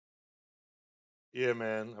 Yeah,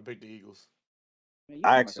 man, I picked the Eagles. Man, you I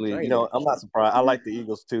sound like a actually, traitor. I'm not surprised. I like the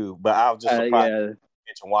Eagles too, but I was just surprised Yeah. to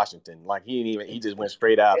mention Washington. Like he just went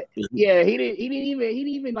straight out. Yeah, he didn't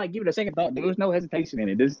even like give it a second thought. There was no hesitation in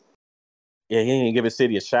it. He He didn't even give his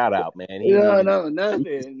city a shout out, man. no, He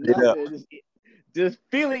nothing, straight up. just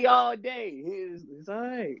Philly all day. It's all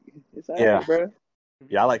right. It's all Yeah, right, bro.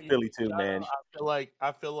 yeah, I like Philly too, man.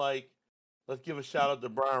 I feel like let's give a shout out to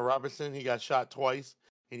Brian Robinson. He got shot twice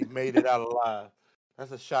and he made it out alive.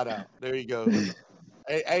 That's a shout out. There you go.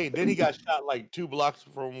 Hey, then he got shot like 2 blocks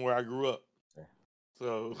from where I grew up.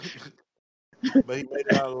 So, but he made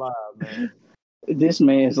it out alive, man. This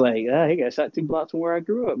man's like, he got shot 2 blocks from where I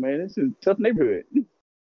grew up, man. This is a tough neighborhood.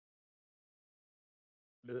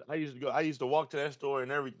 I used to walk to that store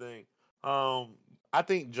and everything. I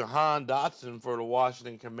think Jahan Dotson for the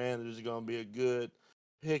Washington Commanders is gonna be a good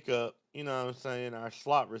pickup. You know what I'm saying? Our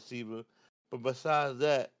slot receiver. But besides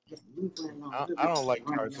that, I don't like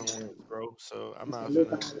Carson Wentz, bro. So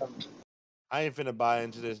I ain't finna buy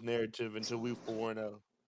into this narrative until we 4-0. All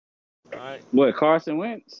right. What, Carson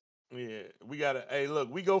Wentz? Yeah, we gotta. Hey,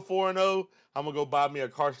 look, we go 4-0. I'm gonna go buy me a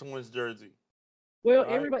Carson Wentz jersey. Well, All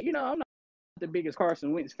right. everybody, I'm not the biggest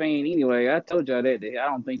Carson Wentz fan anyway. I told y'all that I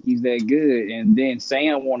don't think he's that good. And then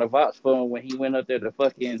Sam won a Vox for him when he went up there to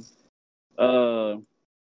fucking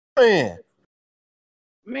Man,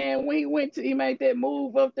 man, when he made that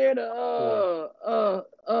move up there to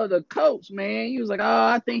the coach, man, he was like,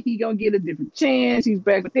 I think he gonna get a different chance. He's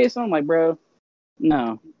back with this. I'm like, bro,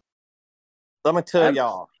 no. let me tell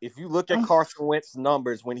y'all, if you look at Carson Wentz's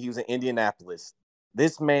numbers when he was in Indianapolis,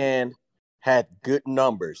 this man had good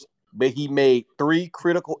numbers, but he made 3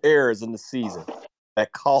 critical errors in the season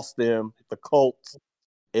that cost them, the Colts,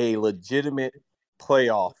 a legitimate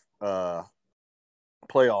playoff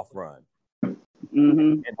run.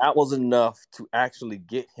 Mm-hmm. And that was enough to actually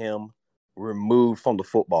get him removed from the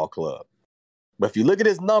football club. But if you look at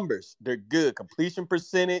his numbers, they're good. Completion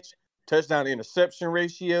percentage, touchdown to interception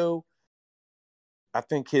ratio. I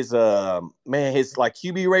think his his like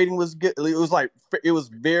QB rating was good. It was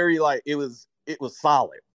very like it was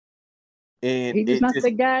solid. And He's just not the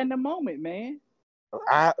guy in the moment, man.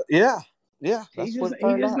 Yeah. That's what it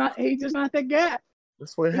turned out. He's just not the guy.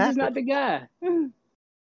 That's what He's happened. just not the guy.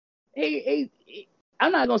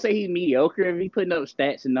 I'm not gonna say he's mediocre if he's putting up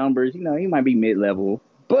stats and numbers. You know, he might be mid-level,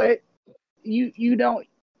 but you don't.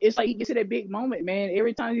 It's like he gets to that big moment, man.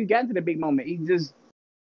 Every time he's gotten to the big moment, he just,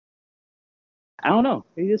 I don't know.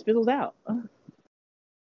 He just fizzles out.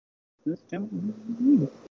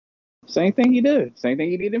 Same thing he did. Same thing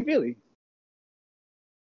he did in Philly.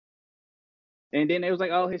 And then it was like,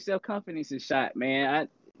 oh, his self-confidence is shot, man.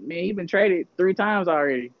 He's been traded 3 times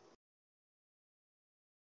already.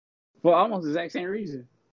 For almost the exact same reason.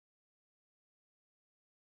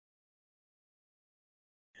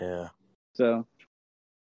 Yeah. So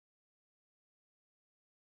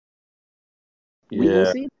we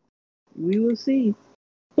will see. We will see.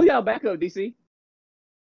 Who y'all back up, DC?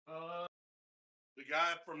 The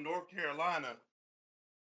guy from North Carolina.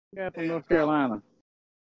 North Carolina.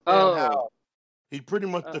 Sam Howell. He's pretty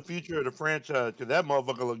much the future of the franchise because that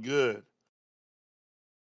motherfucker look good.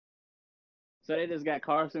 So they just got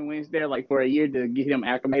Carson Wentz there like for a year to get him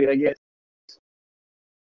acclimated, I guess.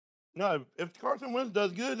 No, if Carson Wentz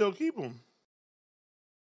does good, they'll keep him.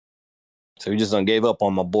 So you just done gave up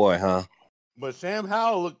on my boy, huh? But Sam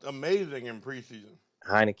Howell looked amazing in preseason.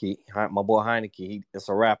 My boy Heineke, it's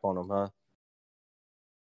a wrap on him, huh?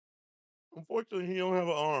 Unfortunately, he don't have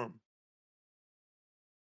an arm.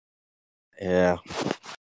 Yeah.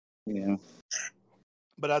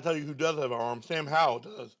 But I'll tell you who does have an arm. Sam Howell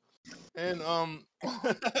does. And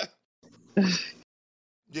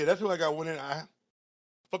yeah, that's who I got winning. I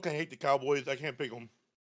fucking hate the Cowboys. I can't pick them.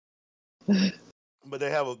 But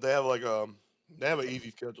they have an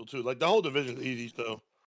easy schedule too. Like the whole division is easy, so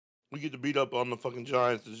we get to beat up on the fucking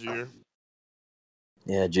Giants this year.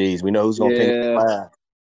 Yeah, geez, we know who's gonna finish last.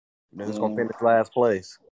 We know who's gonna finish last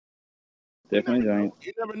place. Definitely Giants.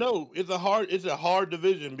 You never know. It's a hard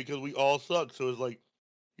division because we all suck. So it's like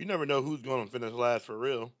you never know who's going to finish last for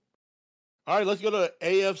real. All right, let's go to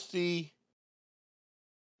AFC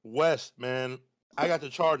West, man. I got the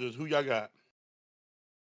Chargers. Who y'all got?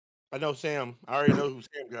 I know Sam. I already know who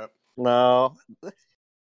Sam got. No,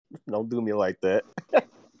 don't do me like that. I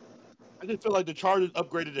just feel like the Chargers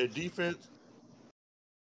upgraded their defense.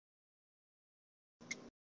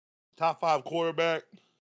 Top 5 quarterback.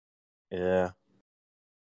 Yeah.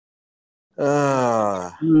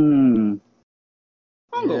 I'm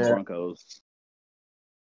go Broncos.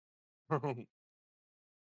 I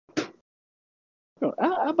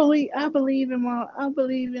believe in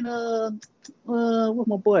what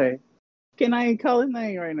my boy. Can I call his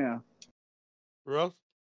name right now? Russ?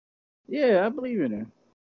 Yeah, I believe in him.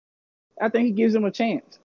 I think he gives him a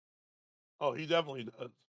chance. Oh, he definitely does.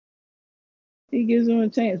 He gives him a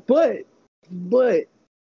chance. But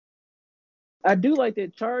I do like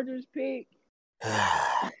that Chargers pick.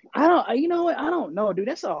 You know what? I don't know, dude.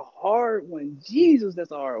 That's a hard one. Jesus,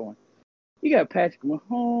 that's a hard one. You got Patrick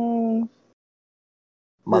Mahomes.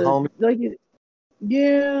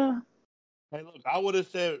 Yeah. Hey, look, I would have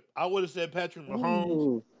said Patrick Mahomes.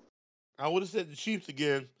 Ooh. I would have said the Chiefs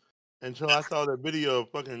again until I saw that video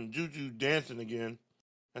of fucking Juju dancing again.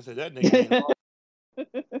 I said that nigga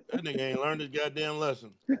ain't learned his goddamn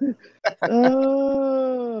lesson.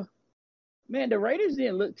 Man, the Raiders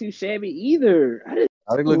didn't look too shabby either. I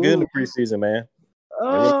think look good in the preseason, man.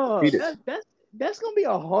 Oh, that's gonna be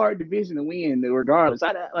a hard division to win, regardless.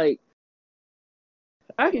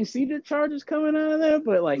 I can see the Chargers coming out of there,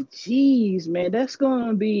 but like, geez, man, that's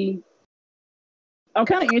gonna be. I'm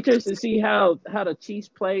kind of interested to see how the Chiefs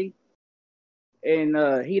play,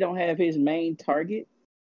 and he don't have his main target,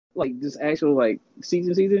 like this actual like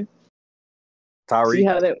season. Tyreek.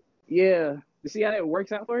 See how that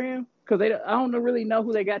works out for him, because I don't really know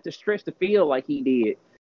who they got to stretch the field like he did.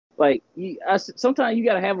 Like sometimes you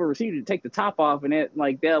got to have a receiver to take the top off, and that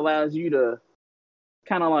allows you to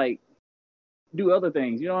kind of like do other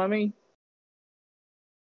things. You know what I mean?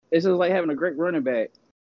 It's just like having a great running back.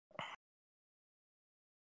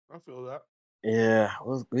 I feel that. Yeah,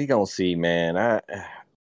 we gonna see, man.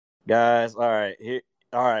 Guys, all right,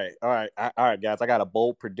 guys. I got a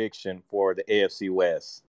bold prediction for the AFC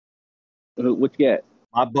West. What you got?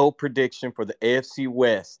 My bold prediction for the AFC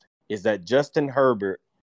West is that Justin Herbert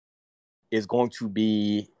is going to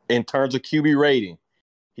be, in terms of QB rating,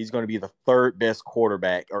 he's going to be the 3rd best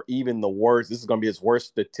quarterback, or even the worst. This is going to be his worst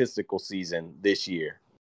statistical season this year.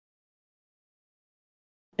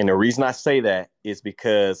 And the reason I say that is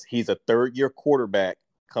because he's a third-year quarterback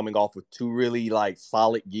coming off of two really like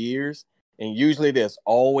solid years. And usually there's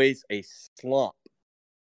always a slump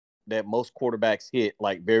that most quarterbacks hit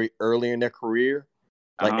like very early in their career.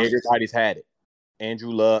 Like everybody's had it. Andrew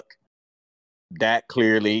Luck, Dak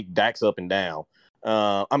clearly, Dak's up and down.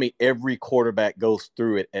 I mean, every quarterback goes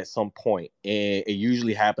through it at some point, and it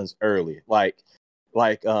usually happens early.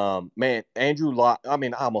 Man, Andrew Luck. I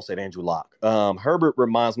mean, I almost said Andrew Luck. Herbert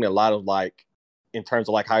reminds me a lot of like, in terms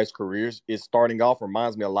of like how his career is starting off,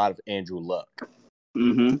 reminds me a lot of Andrew Luck.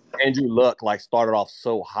 Mm-hmm. Andrew Luck like started off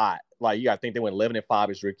so hot. Like you got to think they went 11-5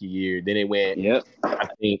 his rookie year. Then they went. Yep. I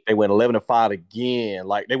think they went 11-5 again.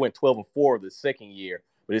 Like they went 12-4 the second year.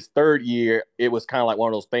 But his third year, it was kind of like one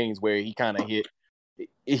of those things where he kind of hit.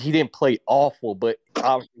 He didn't play awful, but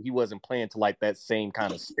obviously he wasn't playing to like that same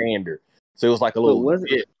kind of standard. So it was like a little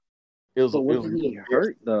bit. Wasn't he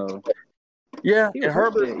hurt though? Yeah, he was and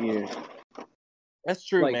hurt Herbert. that year. That's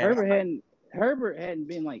true, like man. Herbert hadn't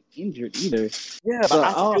been like injured either. Yeah, but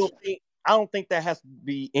I don't think that has to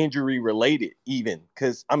be injury related even.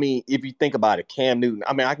 Because, I mean, if you think about it, Cam Newton,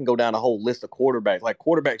 I mean, I can go down a whole list of quarterbacks. Like,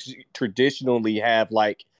 quarterbacks traditionally have,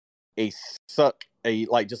 like, just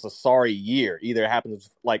a sorry year. Either it happens,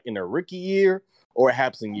 like, in their rookie year or it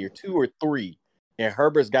happens in year 2 or 3. And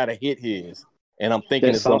Herbert's got to hit his. And I'm thinking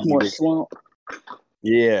it's going to be slump.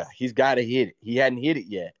 Yeah, he's got to hit it. He hadn't hit it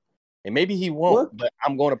yet. And maybe he won't, but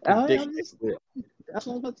I'm going to predict it. That's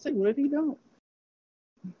what I was about to say. What if he don't?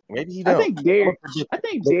 Maybe he don't. I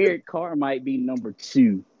think Derek Carr might be number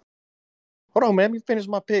 2. Hold on, man. Let me finish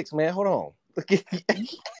my picks, man. Hold on.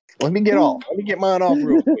 Let me get off. Let me get mine off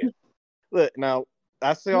real quick. Look, now,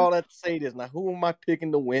 I say all that to say this. Now, who am I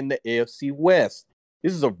picking to win the AFC West?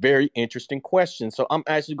 This is a very interesting question. So I'm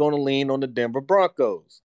actually going to lean on the Denver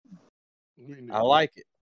Broncos. I like it.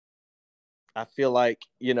 I feel like,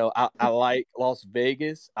 I like Las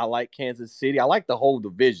Vegas. I like Kansas City. I like the whole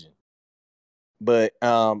division. But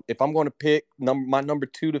if I'm going to pick my number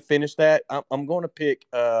 2 to finish that, I'm going to pick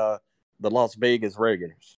the Las Vegas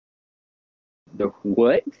Raiders. The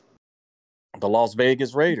what? The Las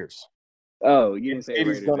Vegas Raiders. Oh, you didn't say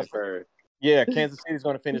Raiders at first. Yeah, Kansas City's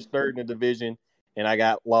going to finish 3rd in the division. And I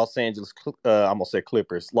got Los Angeles, I'm going to say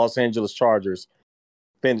Clippers, Los Angeles Chargers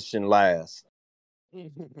finishing last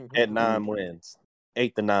at 9 wins,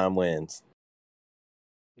 8 to 9 wins.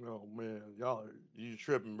 Oh man, you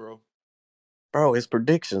tripping, bro. Bro, it's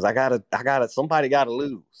predictions. Somebody gotta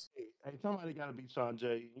lose. Hey, somebody gotta beat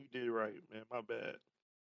Sanjay. You did it right, man. My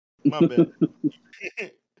bad.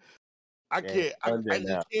 I just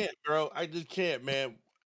can't, bro. I just can't, man.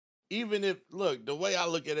 Even if, look, the way I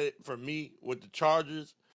look at it for me with the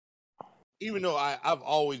Chargers, even though I've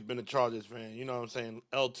always been a Chargers fan, you know what I'm saying?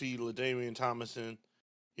 LT, LaDainian Tomlinson,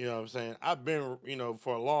 you know what I'm saying? I've been,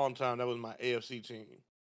 for a long time, that was my AFC team.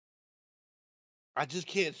 I just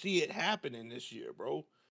can't see it happening this year, bro.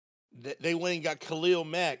 They went and got Khalil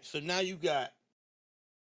Mack. So now you got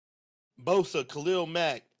Bosa, Khalil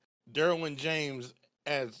Mack, Derwin James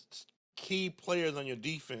as key players on your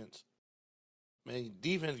defense. Man, your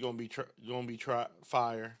defense gonna be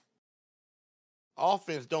fire.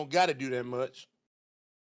 Offense don't got to do that much.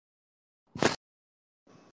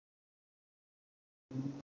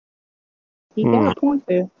 He got a point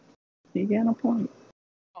there. He got a point.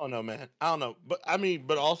 I don't know, man. I don't know,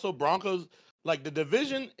 but also Broncos. Like, the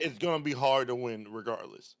division is gonna be hard to win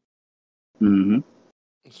regardless. Mm-hmm.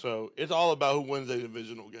 So it's all about who wins the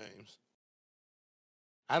divisional games.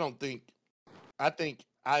 I think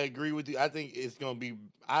I agree with you. I think it's gonna be.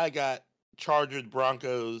 I got Chargers,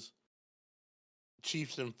 Broncos,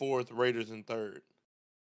 Chiefs in 4th, Raiders in 3rd.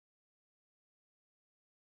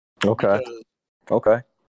 Okay.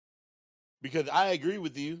 Because I agree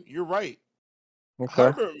with you. You're right. Okay.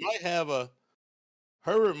 Herbert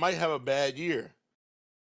might have a bad year.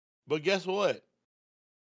 But guess what?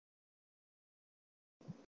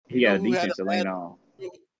 He got a defense to lean on.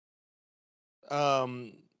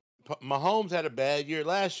 Mahomes had a bad year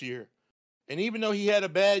last year. And even though he had a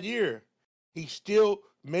bad year, he still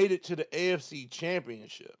made it to the AFC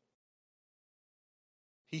Championship.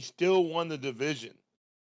 He still won the division.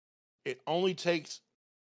 It only takes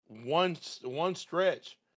one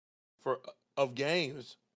stretch of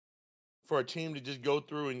games for a team to just go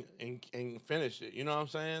through and finish it. You know what I'm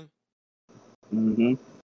saying? Mm-hmm.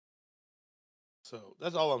 So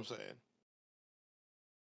that's all I'm saying.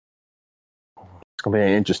 It's going to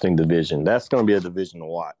be an interesting division. That's going to be a division to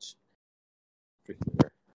watch.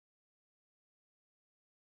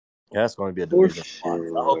 That's going to be a division to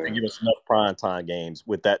watch. I hope they give us enough primetime games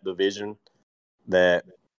with that division that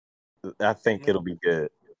I think it'll be good.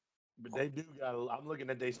 But they do got. I'm looking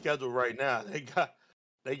at their schedule right now.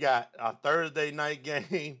 They got a Thursday night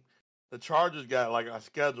game. The Chargers got like a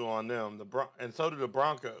schedule on them. And so do the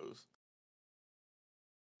Broncos.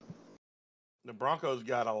 The Broncos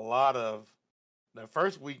got a lot of. The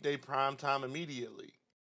first week they prime time immediately.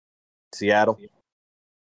 Seattle.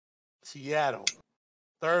 Seattle.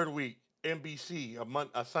 Third week NBC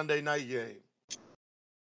a Sunday night game.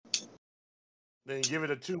 Then give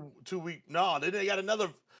it a two week. No, then they got another.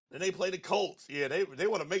 Then they play the Colts. Yeah, they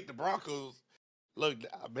want to make the Broncos look.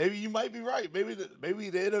 Maybe you might be right. Maybe the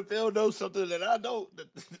NFL knows something that I don't.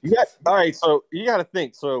 Yeah. All right. So you got to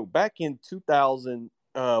think. So back in 2000,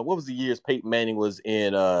 what was the years Peyton Manning was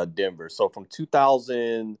in Denver? So from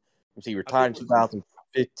 2000, he retired in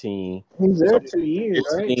 2015. He's there So 2 years,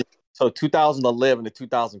 right? So 2011 to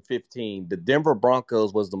 2015, the Denver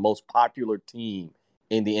Broncos was the most popular team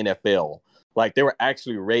in the NFL. Like they were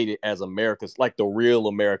actually rated as America's, like the real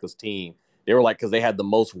America's team. They were like, because they had the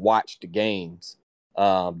most watched games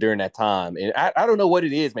during that time. And I don't know what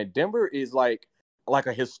it is, man. Denver is like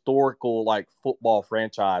a historical like football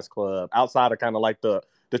franchise club outside of kind of like the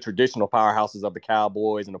traditional powerhouses of the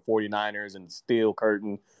Cowboys and the 49ers and the Steel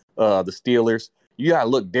Curtain, the Steelers. You gotta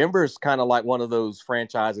look, Denver's kind of like one of those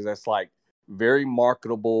franchises that's like very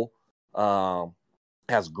marketable,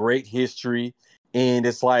 has great history. And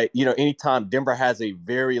it's like, anytime Denver has a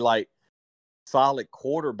very like solid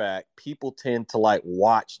quarterback, people tend to like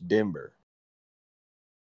watch Denver.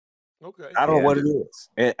 Okay. I don't know what it is.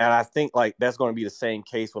 And I think like that's going to be the same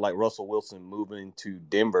case with like Russell Wilson moving to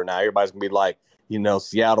Denver. Now everybody's going to be like,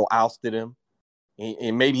 Seattle ousted him.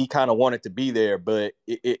 And maybe he kind of wanted to be there, but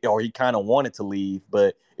or he kind of wanted to leave,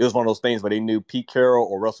 but it was one of those things where they knew Pete Carroll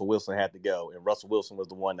or Russell Wilson had to go, and Russell Wilson was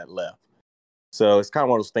the one that left. So it's kind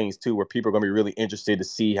of one of those things too, where people are going to be really interested to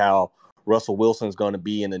see how Russell Wilson is going to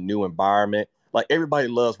be in a new environment. Like everybody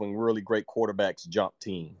loves when really great quarterbacks jump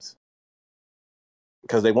teams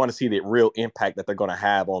because they want to see the real impact that they're going to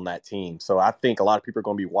have on that team. So I think a lot of people are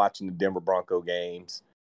going to be watching the Denver Bronco games.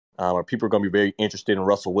 Or people are going to be very interested in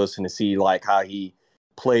Russell Wilson to see like how he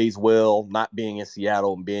plays well, not being in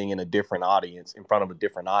Seattle and being in a different audience, in front of a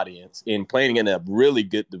different audience, and playing in a really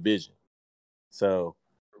good division. So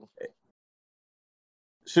it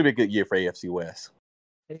should be a good year for AFC West.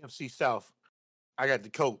 AFC South. I got the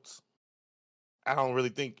Colts. I don't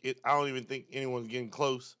even think anyone's getting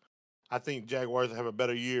close. I think Jaguars have a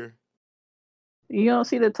better year. You don't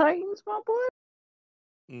see the Titans, my boy?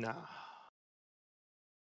 Nah.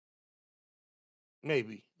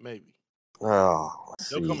 Maybe. Oh,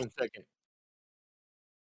 They'll come in second.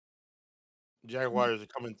 Jaguars are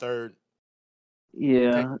coming third.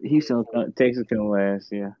 Yeah, he's still Texas coming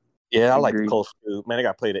last. Yeah. Yeah, I like the Colts too. Man, they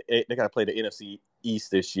got to play the NFC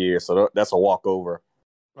East this year, so that's a walkover.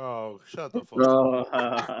 Oh, shut the fuck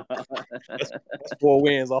up! That's 4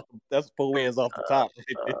 wins off. That's 4 wins off the top.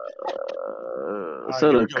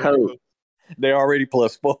 So the Colts, they're already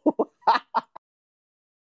 +4. What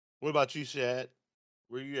about you, Shad?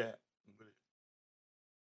 Where you at?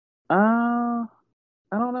 I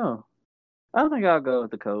don't know. I think I'll go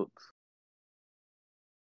with the Colts.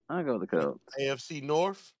 I'll go with the Colts. AFC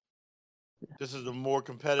North. This is a more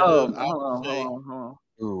competitive. Hold on.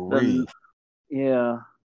 Ooh, yeah.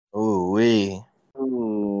 Ooh, wee.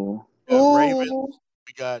 Ooh. We got Ravens.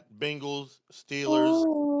 We got Bengals,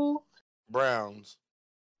 Steelers, Browns.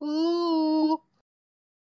 Ooh.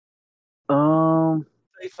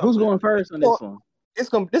 Who's going first on this one?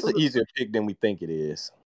 This is an easier pick than we think it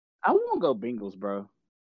is. I want to go Bengals, bro.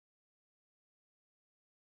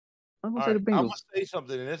 I'm gonna say the Bengals. I'm gonna say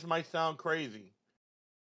something, and this might sound crazy.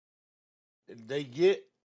 They get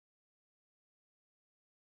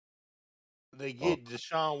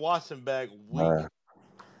Deshaun Watson back week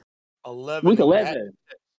 11. Week 11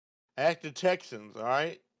 at the Texans. All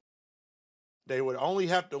right, they would only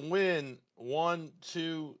have to win 1,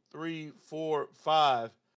 2, 3, 4,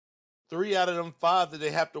 5. 3 out of them 5 that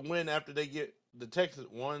they have to win after they get the Texans.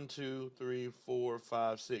 1, 2, 3, 4,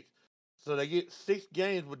 5, 6. So they get 6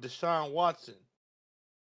 games with Deshaun Watson.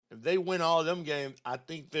 If they win all them games, I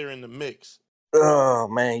think they're in the mix. Oh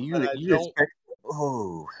man, you expect?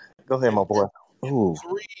 Oh, go ahead, my boy. Ooh.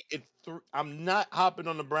 It's 3. I'm not hopping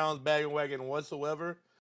on the Browns bandwagon whatsoever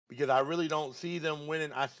because I really don't see them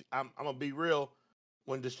winning. I'm gonna be real.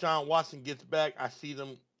 When Deshaun Watson gets back, I see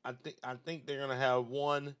them. I think they're gonna have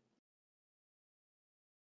one.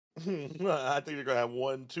 I think they're gonna have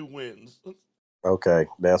 1, 2 wins. Okay,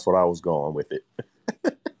 that's what I was going with it.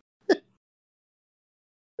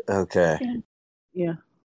 Okay. Yeah.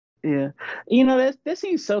 You know, that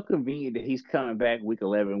seems so convenient that he's coming back week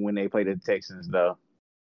 11 when they play the Texans, though.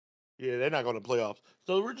 Yeah, they're not going to playoffs.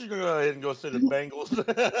 So we're just going to go ahead and go to the Bengals.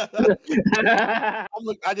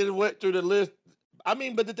 I just went through the list. I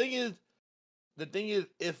mean, but the thing is,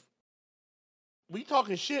 if we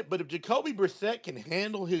talking shit, but if Jacoby Brissett can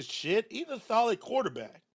handle his shit, he's a solid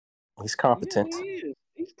quarterback. He's competent. Yeah, he is.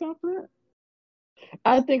 He's competent.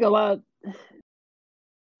 I think a lot.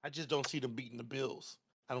 I just don't see them beating the Bills.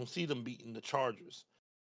 I don't see them beating the Chargers.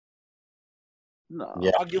 No.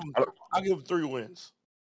 Yeah, I'll give them 3 wins.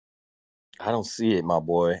 I don't see it, my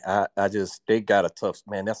boy. I just they got a tough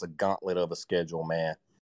man. That's a gauntlet of a schedule, man.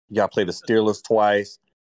 You got to play the Steelers twice.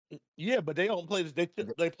 Yeah, but they don't play this. They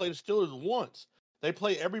play the Steelers once. They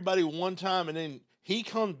play everybody one time, and then he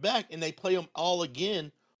comes back, and they play them all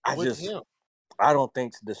again with him. I don't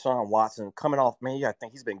think Deshaun Watson coming off, man. You got to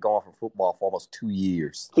think he's been gone from football for almost 2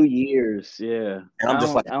 years. 2 years, yeah. And I'm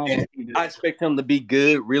just like, man, I expect him to be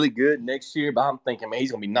good, really good next year, but I'm thinking, man, he's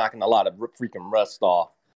going to be knocking a lot of freaking rust off.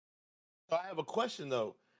 So I have a question,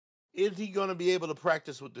 though. Is he going to be able to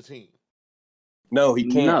practice with the team? No, he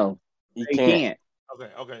can't. No, he can't.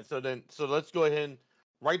 Okay. So let's go ahead and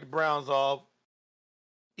write the Browns off.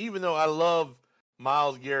 Even though I love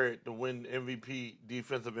Myles Garrett to win MVP,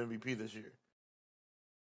 defensive MVP this year.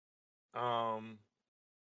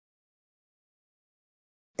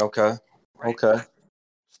 Okay. Right? Okay.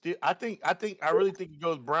 I really think it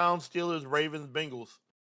goes Browns, Steelers, Ravens, Bengals.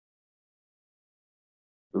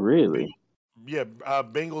 Really? Yeah,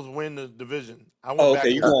 Bengals win the division. I Oh, went okay.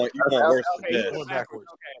 You're going worse than that. You went backwards.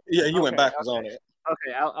 Yeah, you went backwards on it.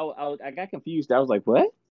 Okay, I got confused. I was like,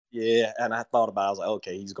 what? Yeah, and I thought about it. I was like,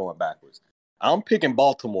 okay, he's going backwards. I'm picking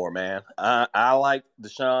Baltimore, man. I like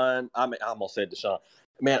Deshaun. I almost said Deshaun.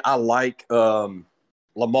 Man, I like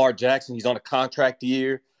Lamar Jackson. He's on a contract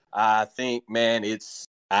year. I think, man, he's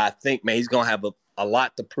going to have a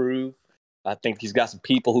lot to prove. I think he's got some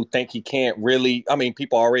people who think he can't really. I mean,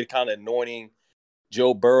 people are already kind of anointing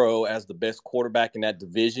Joe Burrow as the best quarterback in that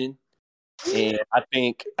division. And I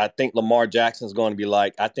think Lamar Jackson's going to be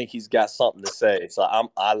like, I think he's got something to say. So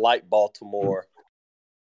I like Baltimore.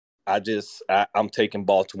 I'm taking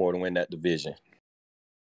Baltimore to win that division.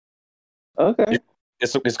 Okay.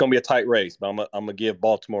 It's going to be a tight race, but I'm going to give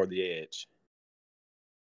Baltimore the edge.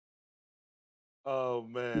 Oh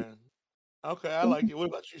man. Okay, I like it. What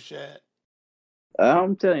about you, Shad?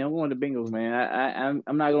 I'm telling you, I'm going to Bengals, man.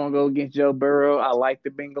 I'm not going to go against Joe Burrow. I like the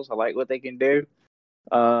Bengals. I like what they can do.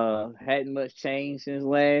 Hadn't much changed since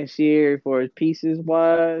last year for his pieces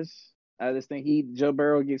wise. I just think Joe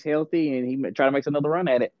Burrow gets healthy and he try to make another run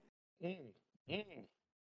at it.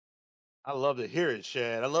 I love to hear it,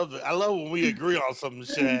 Shad. I love when we agree on something,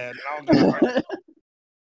 Shad.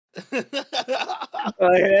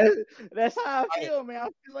 That's how I feel, man. I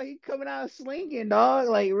feel like he's coming out slinging, dog.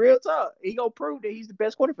 Like real talk, he gonna prove that he's the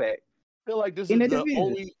best quarterback. I feel like this is the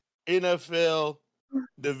only NFL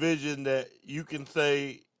division that you can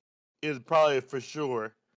say is probably for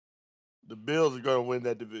sure the Bills are going to win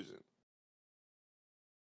that division.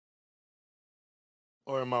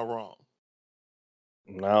 Or am I wrong?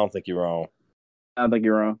 No, I don't think you're wrong. I think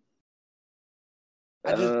you're wrong.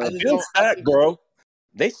 I just Bills stacked, bro.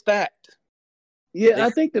 They stacked. Yeah, I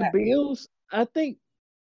think the Bills. I think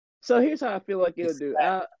so. Here's how I feel like it'll do.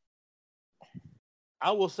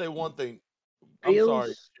 I will say one thing. Bills, I'm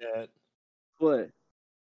sorry, Chad. What?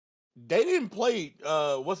 They didn't play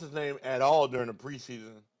what's his name at all during the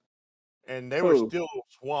preseason, and they were still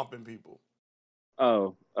swamping people.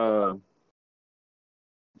 Oh,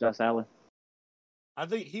 Josh Allen. I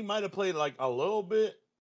think he might have played like a little bit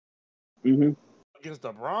against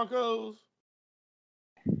the Broncos,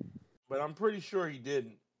 but I'm pretty sure he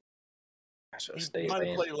didn't. He might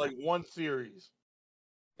have played like one series.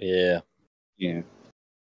 Yeah. Yeah.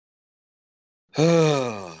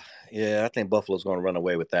 Yeah, I think Buffalo's going to run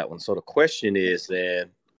away with that one. So the question is, then,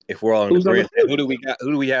 if we're all in agreement, who do we got?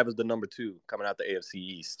 Who do we have as the number 2 coming out the AFC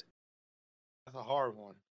East? That's a hard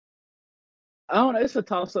one. I don't know. It's a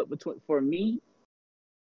toss up for me.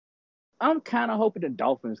 I'm kind of hoping the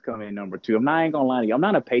Dolphins come in number 2. I ain't gonna lie to you. I'm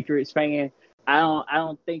not a Patriots fan. I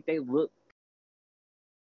don't think they look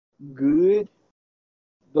good,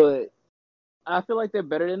 but I feel like they're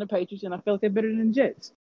better than the Patriots, and I feel like they're better than the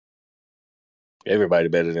Jets. Everybody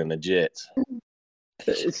better than the Jets.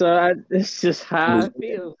 So it's just how I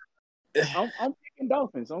feel. I'm picking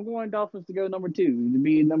Dolphins. I'm going Dolphins to go number 2, to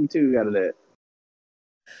be number 2 out of that.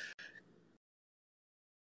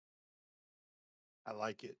 I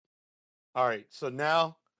like it. All right, so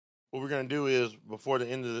now what we're gonna do is before the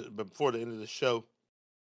end of the show,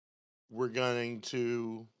 we're going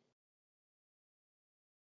to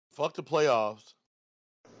fuck the playoffs.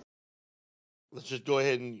 Let's just go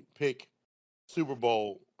ahead and pick Super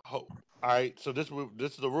Bowl All right. So this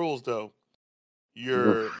is the rules though.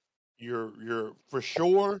 Your your for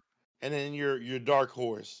sure, and then your dark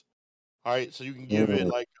horse. All right. So you can give it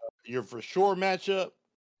Mm. like your for sure matchup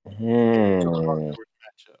and your dark Mm. horse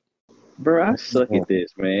matchup. Bro, I suck at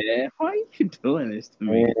this, man. Why are you doing this to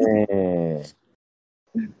me? Mm.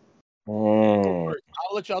 Go Mm. first.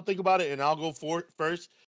 I'll let y'all think about it, and I'll go for it first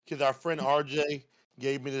because our friend RJ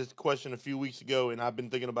gave me this question a few weeks ago, and I've been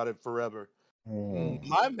thinking about it forever. Mm.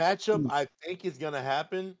 My matchup, I think, is gonna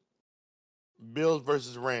happen: Bills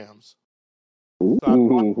versus Rams. So I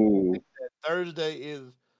probably Ooh. think that Thursday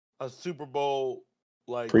is a Super Bowl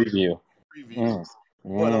like Preview. preview. Mm.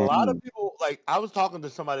 But a lot of Mm. people, like I was talking to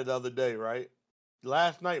somebody the other day, right?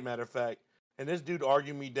 Last night, matter of fact, and this dude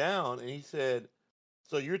argued me down, and he said,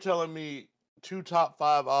 "So you're telling me two top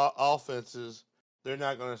five offenses, they're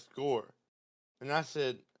not going to score?" And I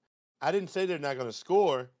said, "I didn't say they're not going to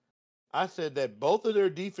score. I said that both of their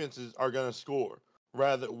defenses are going to score,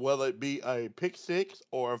 rather whether it be a pick six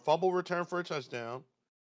or a fumble return for a touchdown.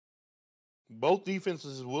 Both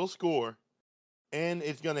defenses will score, and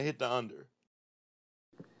it's going to hit the under.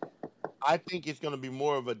 I think it's going to be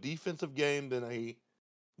more of a defensive game than a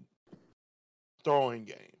throwing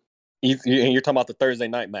game. And you're talking about the Thursday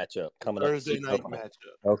night matchup coming up. Thursday night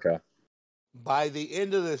matchup. Okay. By the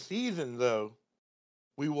end of the season, though,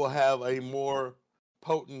 we will have a more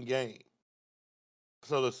potent game.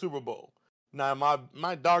 So the Super Bowl. Now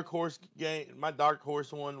my dark horse game, my dark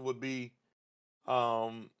horse one would be,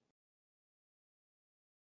 um,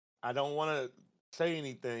 I don't want to say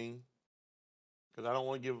anything because I don't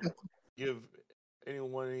want to give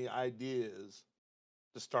anyone any ideas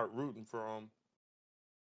to start rooting for them.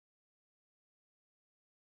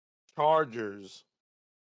 Chargers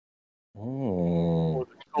Mm. or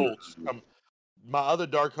the Colts. My other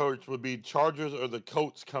dark horse would be Chargers or the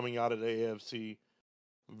Colts coming out of the AFC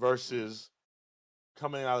versus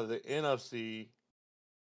coming out of the NFC,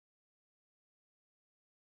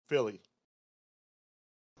 Philly.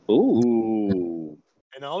 Ooh.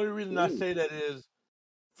 And the only reason I Ooh. say that is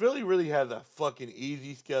Philly really has a fucking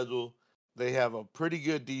easy schedule. They have a pretty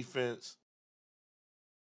good defense.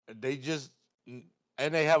 They just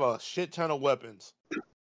and they have a shit ton of weapons.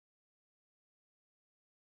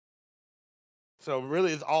 So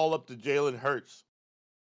really, it's all up to Jalen Hurts,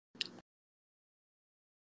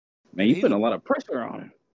 Man, and you putting a lot of pressure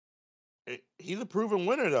on him. he's a proven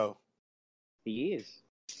winner though. He is.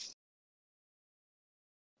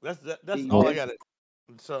 That's He all I def-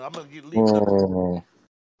 got. So I'm gonna leave it up. Mm.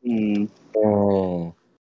 mm. Mm.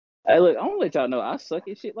 Hey, look, I'm gonna let y'all know I suck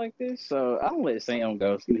at shit like this, so I'm gonna let Sam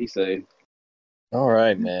go. See what he say. All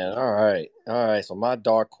right, man. All right. All right. So my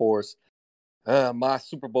dark horse, my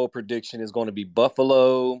Super Bowl prediction is going to be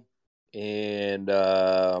Buffalo, and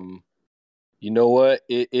you know what?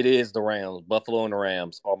 It is the Rams. Buffalo and the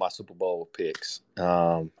Rams are my Super Bowl picks.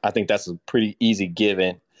 I think that's a pretty easy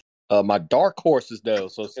given. My dark horses, though.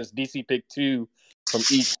 So since DC picked two from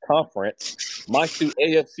each conference, my two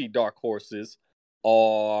AFC dark horses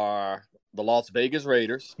are the Las Vegas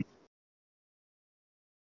Raiders,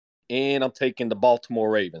 and I'm taking the Baltimore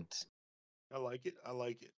Ravens. I like it. I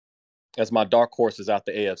like it. As my dark horses out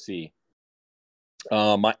the AFC.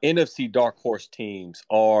 My NFC dark horse teams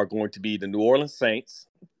are going to be the New Orleans Saints.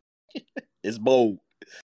 It's bold.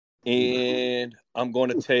 And I'm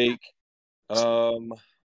going to take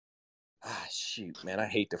shoot, man, I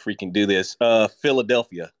hate to freaking do this.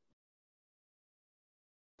 Philadelphia.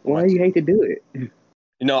 Why you hate to do it?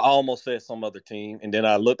 You know, I almost said some other team, and then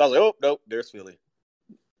I looked. I was like, "Oh nope, there's Philly."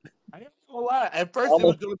 I ain't gonna lie. At first, it was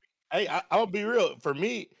Almost, gonna be. Hey, I'll be real. For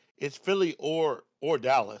me, it's Philly or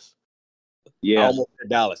Dallas. I Yeah, almost said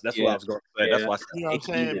Dallas. That's what I yeah, was going to say. That's yeah. why I said You know I what I'm hate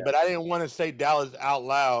to do saying? that. But I didn't want to say Dallas out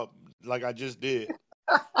loud like I just did.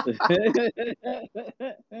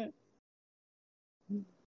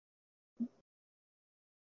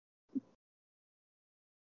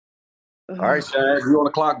 All right, Shad, you on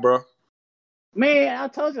the clock, bro? Man, I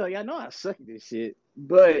told you, I know I suck at this shit,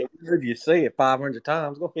 but I heard you say it 500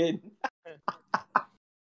 times. Go ahead.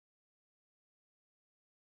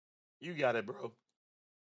 You got it, bro.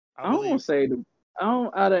 I I don't want believe. to say I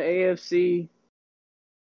don't out of AFC.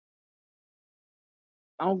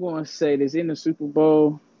 I'm going to say this in the Super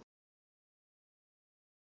Bowl.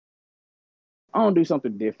 I don't do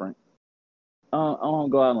something different. I don't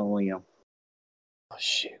go out on a limb. Oh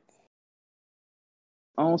shit.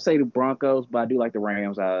 I don't say the Broncos, but I do like the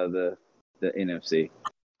Rams out of the NFC.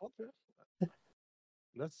 Okay,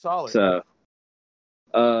 that's solid. So,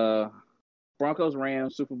 uh, Broncos,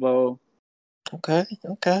 Rams, Super Bowl, Okay.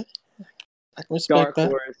 I can respect dark that.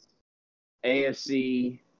 horse,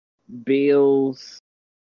 AFC, Bills,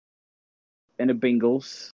 and the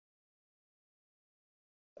Bengals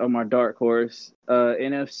are my dark horse.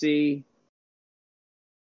 NFC,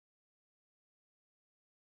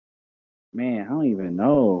 man, I don't even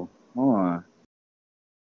know. Hold on.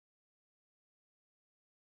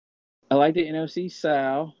 I like the NFC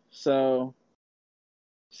South, so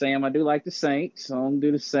Sam, I do like the Saints, so I'm gonna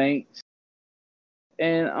do the Saints.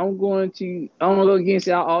 And I'm gonna go against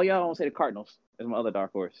all y'all. I'm gonna say the Cardinals as my other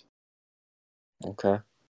dark horse. Okay.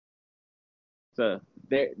 So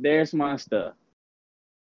there's my stuff.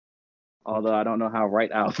 Although I don't know how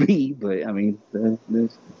right I'll be, but I mean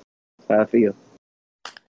that's how I feel.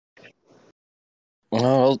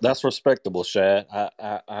 Well, that's respectable, Shad.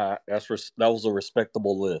 That was a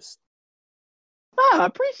respectable list. I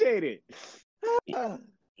appreciate it.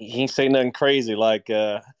 He ain't say nothing crazy like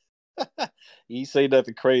he say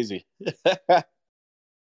nothing crazy.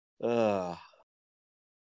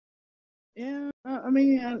 Yeah, I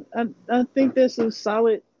mean, I think that's a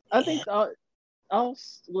solid. I think well,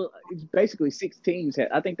 it's basically 6 teams.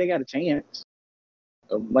 I think they got a chance.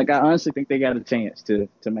 Like I honestly think they got a chance to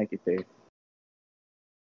make it there.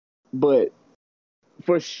 But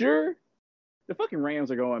for sure, the fucking Rams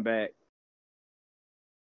are going back.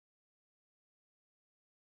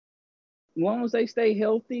 As long as they stay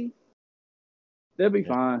healthy, they'll be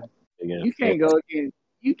fine. Yeah. You can't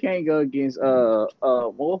go against what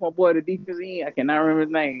was my boy the defense end? I cannot remember his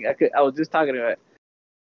name. I was just talking about.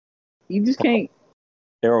 You just can't.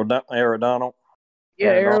 Aerodonal.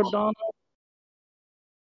 Yeah, Aaron Donald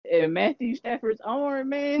and Matthew Stafford's arm,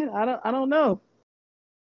 man. I don't know.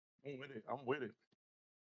 I'm with it.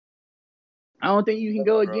 I don't think you can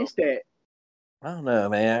go against that. I don't know,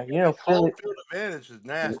 man. You know, home field advantage is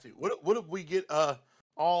nasty. What if we get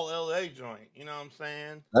all LA joint? You know what I'm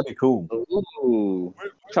saying? That'd be cool. Ooh,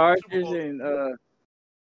 Chargers and the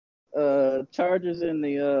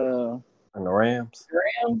And the Rams.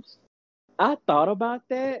 Rams. I thought about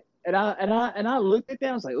that, and I looked at that.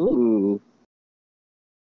 I was like, ooh.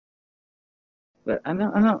 But I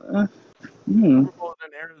know. Super Bowl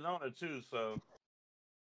in Arizona too, so.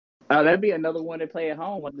 Oh, that'd be another one to play at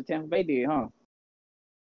home, like the Tampa Bay did, huh?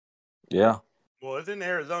 Yeah. Well, it's in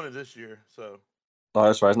Arizona this year, so. Oh,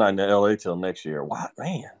 that's right. It's not in LA till next year. What,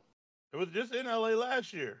 man? It was just in LA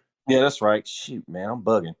last year. Yeah, that's right. Shoot, man, I'm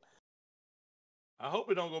bugging. I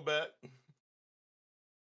hope it don't go back.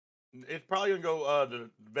 It's probably gonna go to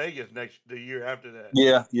Vegas the year after that.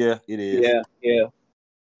 Yeah, it is. Yeah.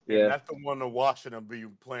 And that's the one that Washington be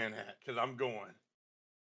playing at because I'm going.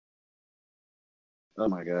 Oh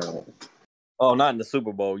my god. Oh, not in the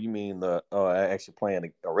Super Bowl. You mean the actually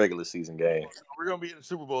playing a regular season game? We're gonna be in the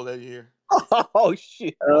Super Bowl that year. Oh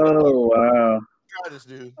shit! Oh wow. Try this,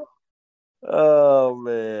 dude. Oh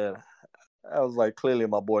man, I was like, clearly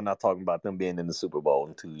my boy not talking about them being in the Super Bowl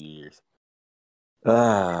in 2 years.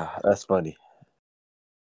 That's funny.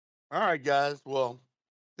 All right, guys. Well,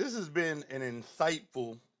 this has been an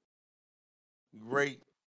insightful, great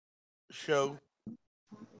show.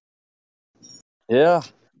 Yeah.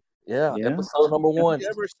 Episode number 1. Did we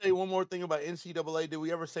ever say one more thing about NCAA? Did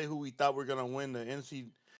we ever say who we thought were gonna win the NC?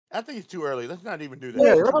 I think it's too early. Let's not even do that.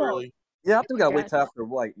 Yeah, it's too early. Yeah, I think we gotta wait till after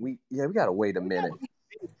we gotta wait a minute.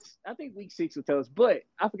 I think week 6 will tell us. But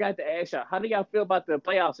I forgot to ask y'all, how do y'all feel about the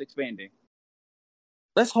playoffs expanding?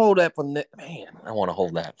 Let's hold that for next. Man, I want to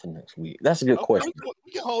hold that for next week. That's a good question.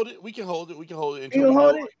 We can hold it. We can hold it. Until we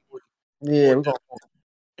know Yeah, we're gonna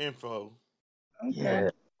info. Okay. Yeah,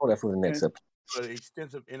 hold that for the next episode. For the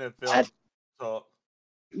extensive NFL talk.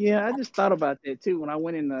 Yeah, I just thought about that too when I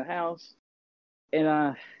went in the house, and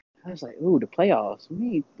I was like, "Ooh, the playoffs.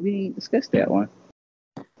 We ain't discussed that one."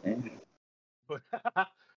 Yeah.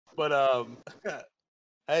 But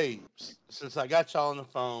hey, since I got y'all on the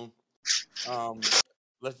phone,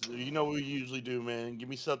 let's what we usually do, man. Give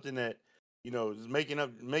me something that is making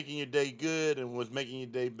your day good and what's making your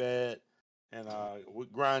day bad, and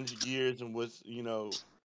what grinds your gears and what's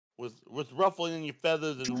ruffling your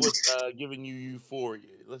feathers and what's giving you euphoria.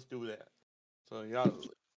 Let's do that. So y'all,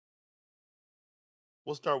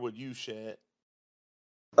 we'll start with you, Shad.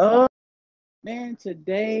 Man,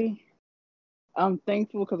 today I'm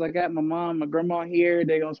thankful because I got my mom, my grandma here.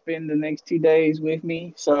 They're gonna spend the next 2 days with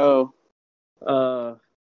me. So,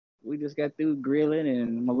 we just got through grilling,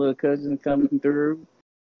 and my little cousin coming through.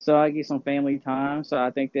 So I get some family time. So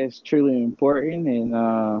I think that's truly important, and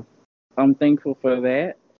I'm thankful for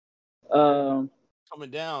that.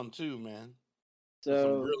 Coming down too, man.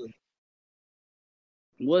 So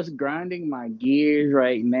what's grinding my gears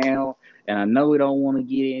right now, and I know we don't want to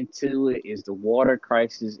get into it, is the water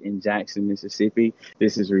crisis in Jackson, Mississippi.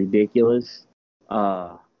 This is ridiculous.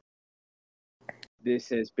 this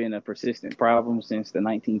has been a persistent problem since the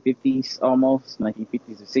 1950s, almost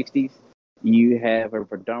 1950s and 60s. You have a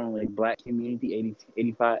predominantly black community, 80,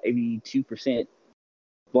 85, 82%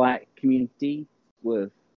 black community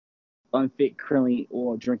with unfit, clean,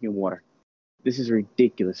 or drinking water. This is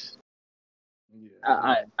ridiculous.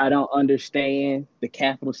 I don't understand the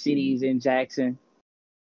capital cities in Jackson,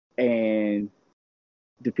 and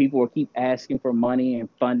the people will keep asking for money and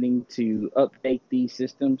funding to update these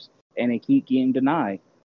systems, and they keep getting denied.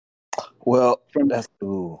 Well, From that's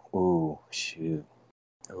shoot.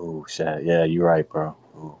 Oh, shit. Yeah, you're right, bro.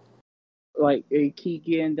 Ooh. like they keep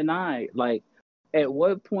getting denied. Like, at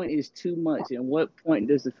what point is too much, and what point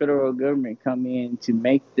does the federal government come in to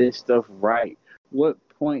make this stuff right? What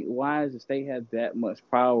point? Why does the state have that much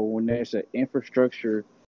power when there's an infrastructure?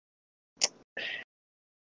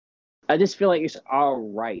 I just feel like it's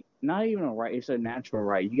all right. Not even a right, it's a natural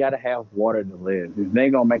right. You got to have water to live. If they're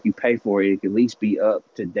going to make you pay for it, it could at least be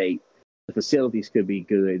up to date. The facilities could be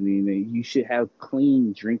good. I mean, you should have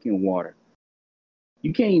clean drinking water.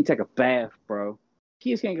 You can't even take a bath, bro.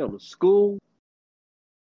 Kids can't go to school.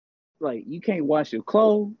 Like, you can't wash your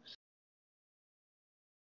clothes.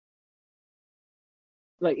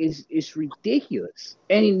 Like, it's ridiculous.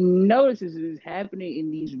 And you notice this is happening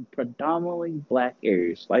in these predominantly black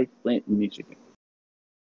areas, like Flint, Michigan.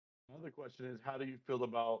 Another question is, how do you feel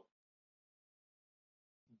about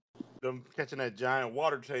them catching that giant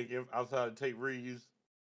water tank outside of Tate Reeves?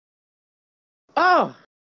 Oh,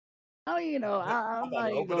 I'm I'm about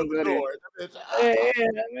to not even open gonna up the go there. door. Yeah,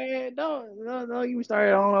 yeah, man, don't even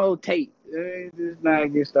start on old tape. Just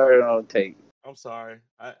not get started on tape. I'm sorry.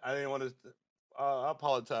 I didn't want to. I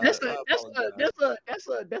apologize. That's a I that's a apologize. that's a that's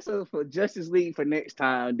a that's a for Justice League for next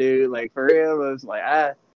time, dude. Like for real, it's like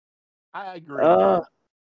I agree, man. uh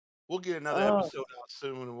We'll get another uh episode out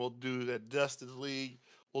soon, and we'll do that Justice League.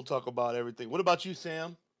 We'll talk about everything. What about you,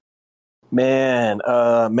 Sam? Man,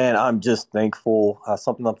 I'm just thankful.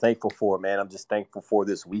 Something I'm thankful for, man. I'm just thankful for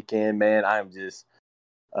this weekend, man. I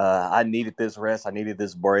needed this rest. I needed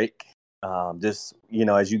this break. Just,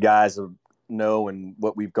 as you guys know and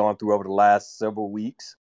what we've gone through over the last several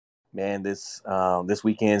weeks, man, this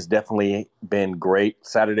weekend's definitely been great.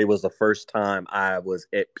 Saturday was the first time I was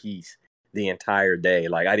at peace the entire day.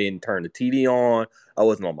 Like, I didn't turn the TV on. I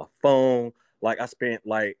wasn't on my phone. Like, I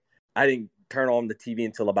didn't turn on the TV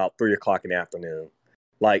until about 3 o'clock in the afternoon.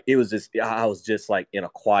 Like, I was just like in a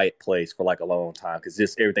quiet place for like a long time because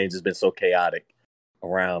just everything's just been so chaotic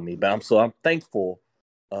around me. But I'm thankful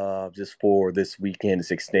just for this weekend,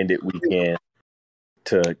 this extended weekend,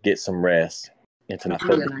 to get some rest and to not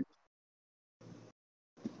focus.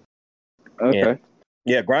 And okay.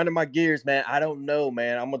 yeah, grinding my gears, man. I don't know,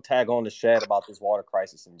 man. I'm gonna tag on to Shad about this water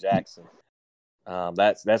crisis in Jackson.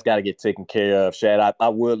 That's got to get taken care of, Shad. I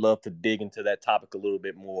would love to dig into that topic a little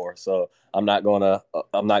bit more. So I'm not gonna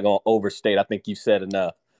overstate. I think you said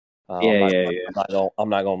enough. Yeah, I'm not yeah, yeah. I'm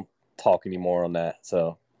not gonna talk anymore on that.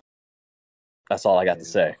 So that's all I got to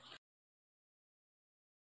say.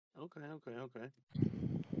 Okay.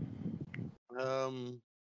 Um,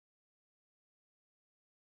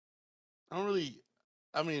 I don't really.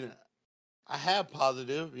 I mean, I have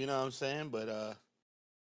positive. You know what I'm saying, but I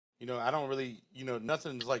don't really.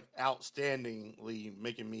 Nothing's like outstandingly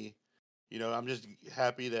making me. I'm just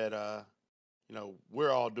happy that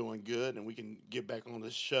we're all doing good and we can get back on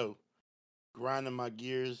this show. Grinding my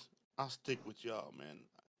gears. I'll stick with y'all, man.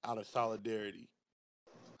 Out of solidarity.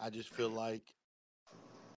 I just feel like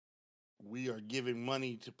we are giving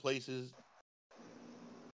money to places,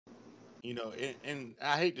 and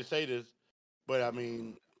I hate to say this, but I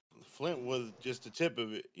mean, Flint was just the tip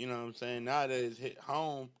of it. You know what I'm saying? Nowadays, hit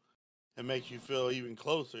home, it makes you feel even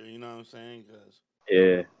closer. You know what I'm saying? Because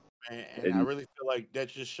Yeah. and I And really feel like that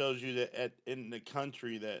just shows you that in the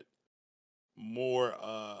country that more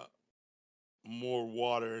more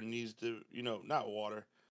water needs to, not water,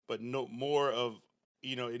 but no more of,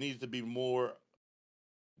 it needs to be more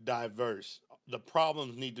diverse. The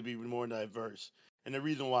problems need to be more diverse. And the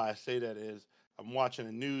reason why I say that is I'm watching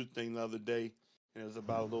a news thing the other day, and it was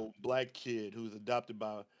about a little black kid who was adopted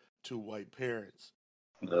by two white parents.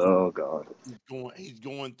 oh god. He's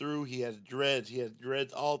going through. He has dreads. He has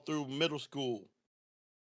dreads all through middle school,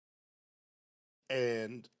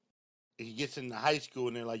 and he gets into high school,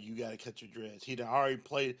 and they're like, "You got to cut your dreads." He'd already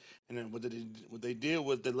played, and then what they did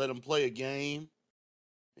was they let him play a game.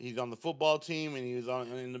 He's on the football team, and he was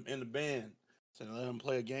in the band. So they let him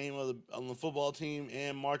play a game on the football team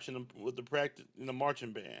and marching with the practice in the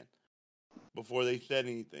marching band before they said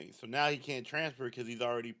anything. So now he can't transfer because he's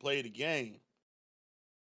already played a game,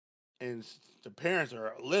 and the parents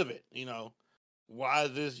are livid. why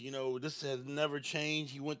is this? This has never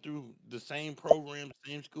changed. He went through the same program,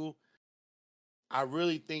 same school. I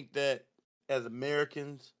really think that as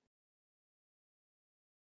Americans,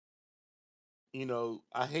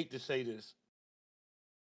 I hate to say this,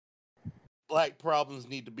 black problems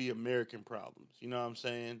need to be American problems. You know what I'm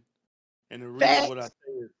saying? And the reason what I Facts.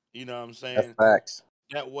 say is, what I'm That's saying, facts.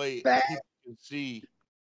 that way Facts. people can see,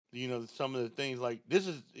 some of the things like this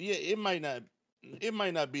is, yeah, it might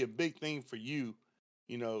not be a big thing for you,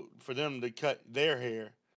 for them to cut their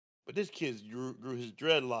hair, but this kid grew his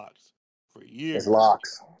dreadlocks for It's years.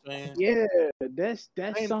 locks. You know what I'm saying? Yeah, that's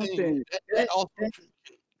Same thing. something. That also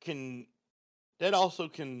can that also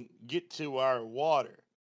can get to our water.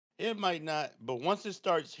 It might not, but once it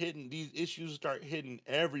starts hitting, these issues start hitting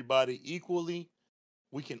everybody equally,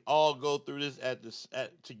 we can all go through this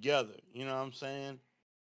together. You know what I'm saying?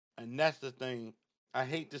 And that's the thing. I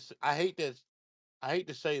hate this. I hate this. I hate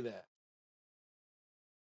to say that.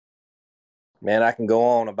 Man, I can go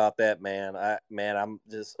on about that, man. I'm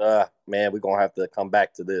just man, we're gonna have to come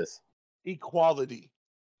back to this. Equality.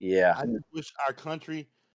 Yeah. I just wish our country.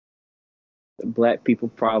 Black people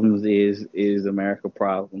problems is America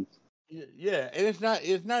problems. Yeah, and it's not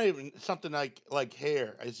even something like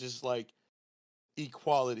hair. It's just like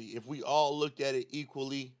equality. If we all looked at it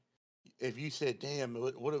equally, if you said, "Damn,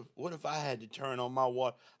 what if I had to turn on my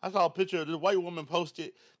water?" I saw a picture of this white woman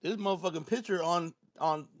posted this motherfucking picture on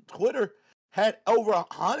Twitter had over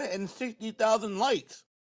 160,000 likes.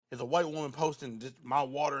 It's a white woman posting this, my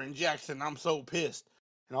water in Jackson. I'm so pissed,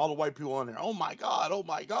 and all the white people on there. Oh my god! Oh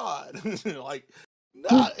my god! Like,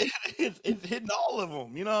 nah, it's hitting all of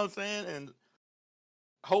them. You know what I'm saying? And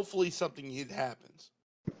hopefully something happens.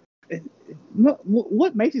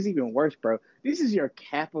 What makes this even worse, bro? This is your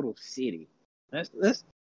capital city. That's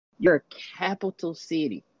your capital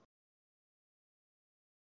city.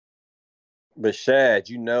 But Shad,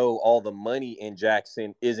 all the money in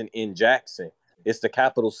Jackson isn't in Jackson. It's the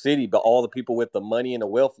capital city, but all the people with the money and the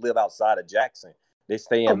wealth live outside of Jackson. They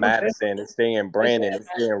stay in Madison, they stay in Brandon, they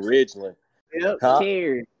stay in Ridgeland. Yep, Huh?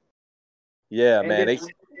 Terry. Yeah, And man.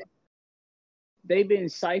 they've been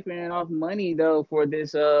siphoning off money though for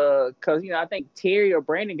this because I think Terry or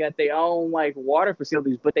Brandon got their own like water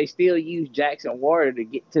facilities, but they still use Jackson water to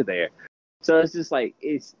get to there. So it's just like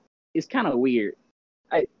it's kind of weird.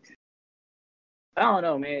 I don't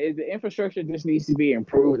know, man. The infrastructure just needs to be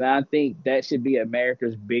improved. And I think that should be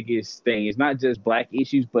America's biggest thing. It's not just black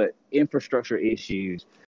issues, but infrastructure issues,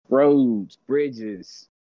 roads, bridges,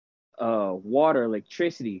 water,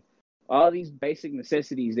 electricity, all these basic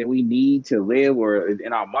necessities that we need to live or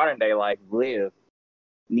in our modern day life live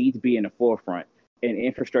need to be in the forefront, and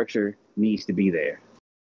infrastructure needs to be there.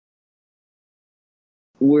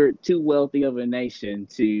 We're too wealthy of a nation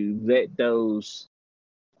to let those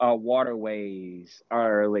our waterways,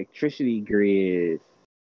 our electricity grid,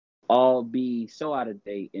 all be so out of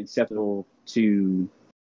date and susceptible to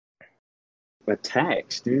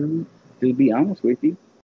attacks, dude. To be honest with you.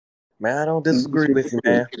 Man, I don't disagree with you,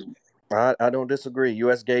 man. I don't disagree.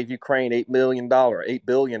 U.S. gave Ukraine $8 billion.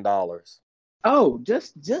 Oh,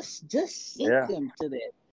 just send them to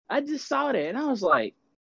that. I just saw that and I was like,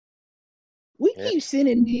 we keep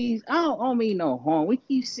sending these. I don't mean no harm. We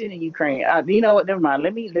keep sending Ukraine. You know what? Never mind.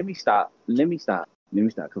 Let me stop.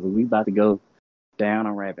 Because we about to go down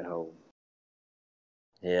a rabbit hole.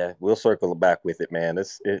 Yeah, we'll circle back with it, man.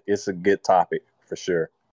 It's a good topic for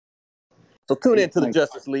sure. So tune into the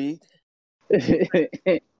Justice League. We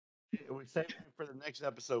save it for the next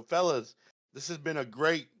episode, fellas. This has been a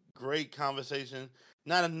great conversation.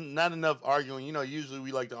 Not enough arguing. Usually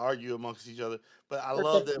we like to argue amongst each other, but I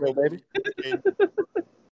love that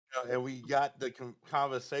and we got the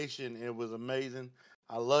conversation. It was amazing.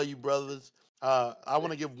 I love you, brothers. I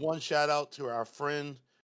want to give one shout out to our friend,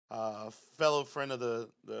 fellow friend of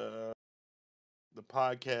the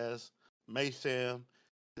podcast, May Sam.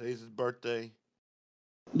 Today's his birthday.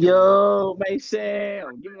 Yo, May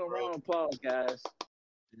Sam. Give him a round of applause, guys.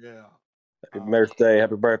 Yeah.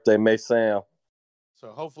 Happy birthday, May Sam. So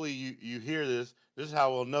hopefully you hear this. This is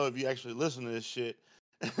how we'll know if you actually listen to this shit.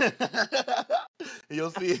 You'll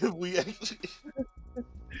see if we actually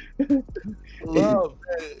love.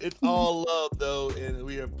 It's all love though, and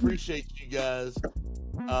we appreciate you guys.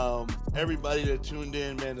 Everybody that tuned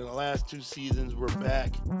in, man. In the last 2 seasons, we're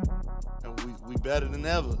back, and we better than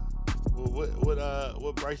ever.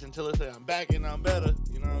 What Bryson Tiller said? I'm back and I'm better.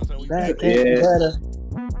 You know what I'm saying? We back and better.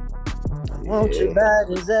 Won't you bad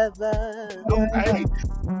as ever? Hey.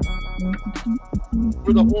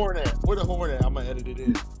 Where the horn at? I'm gonna edit it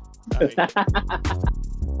in. Right.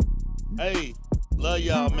 Hey, love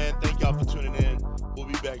y'all, man. Thank y'all for tuning in. We'll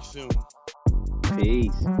be back soon.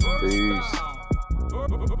 Peace. Peace.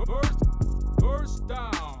 First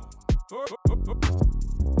down. First down.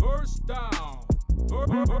 First down.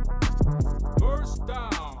 First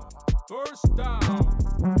down. First down.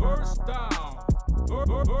 First down.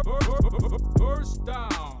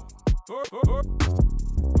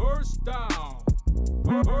 First down.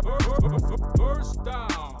 First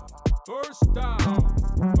down. First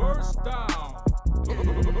down. First down.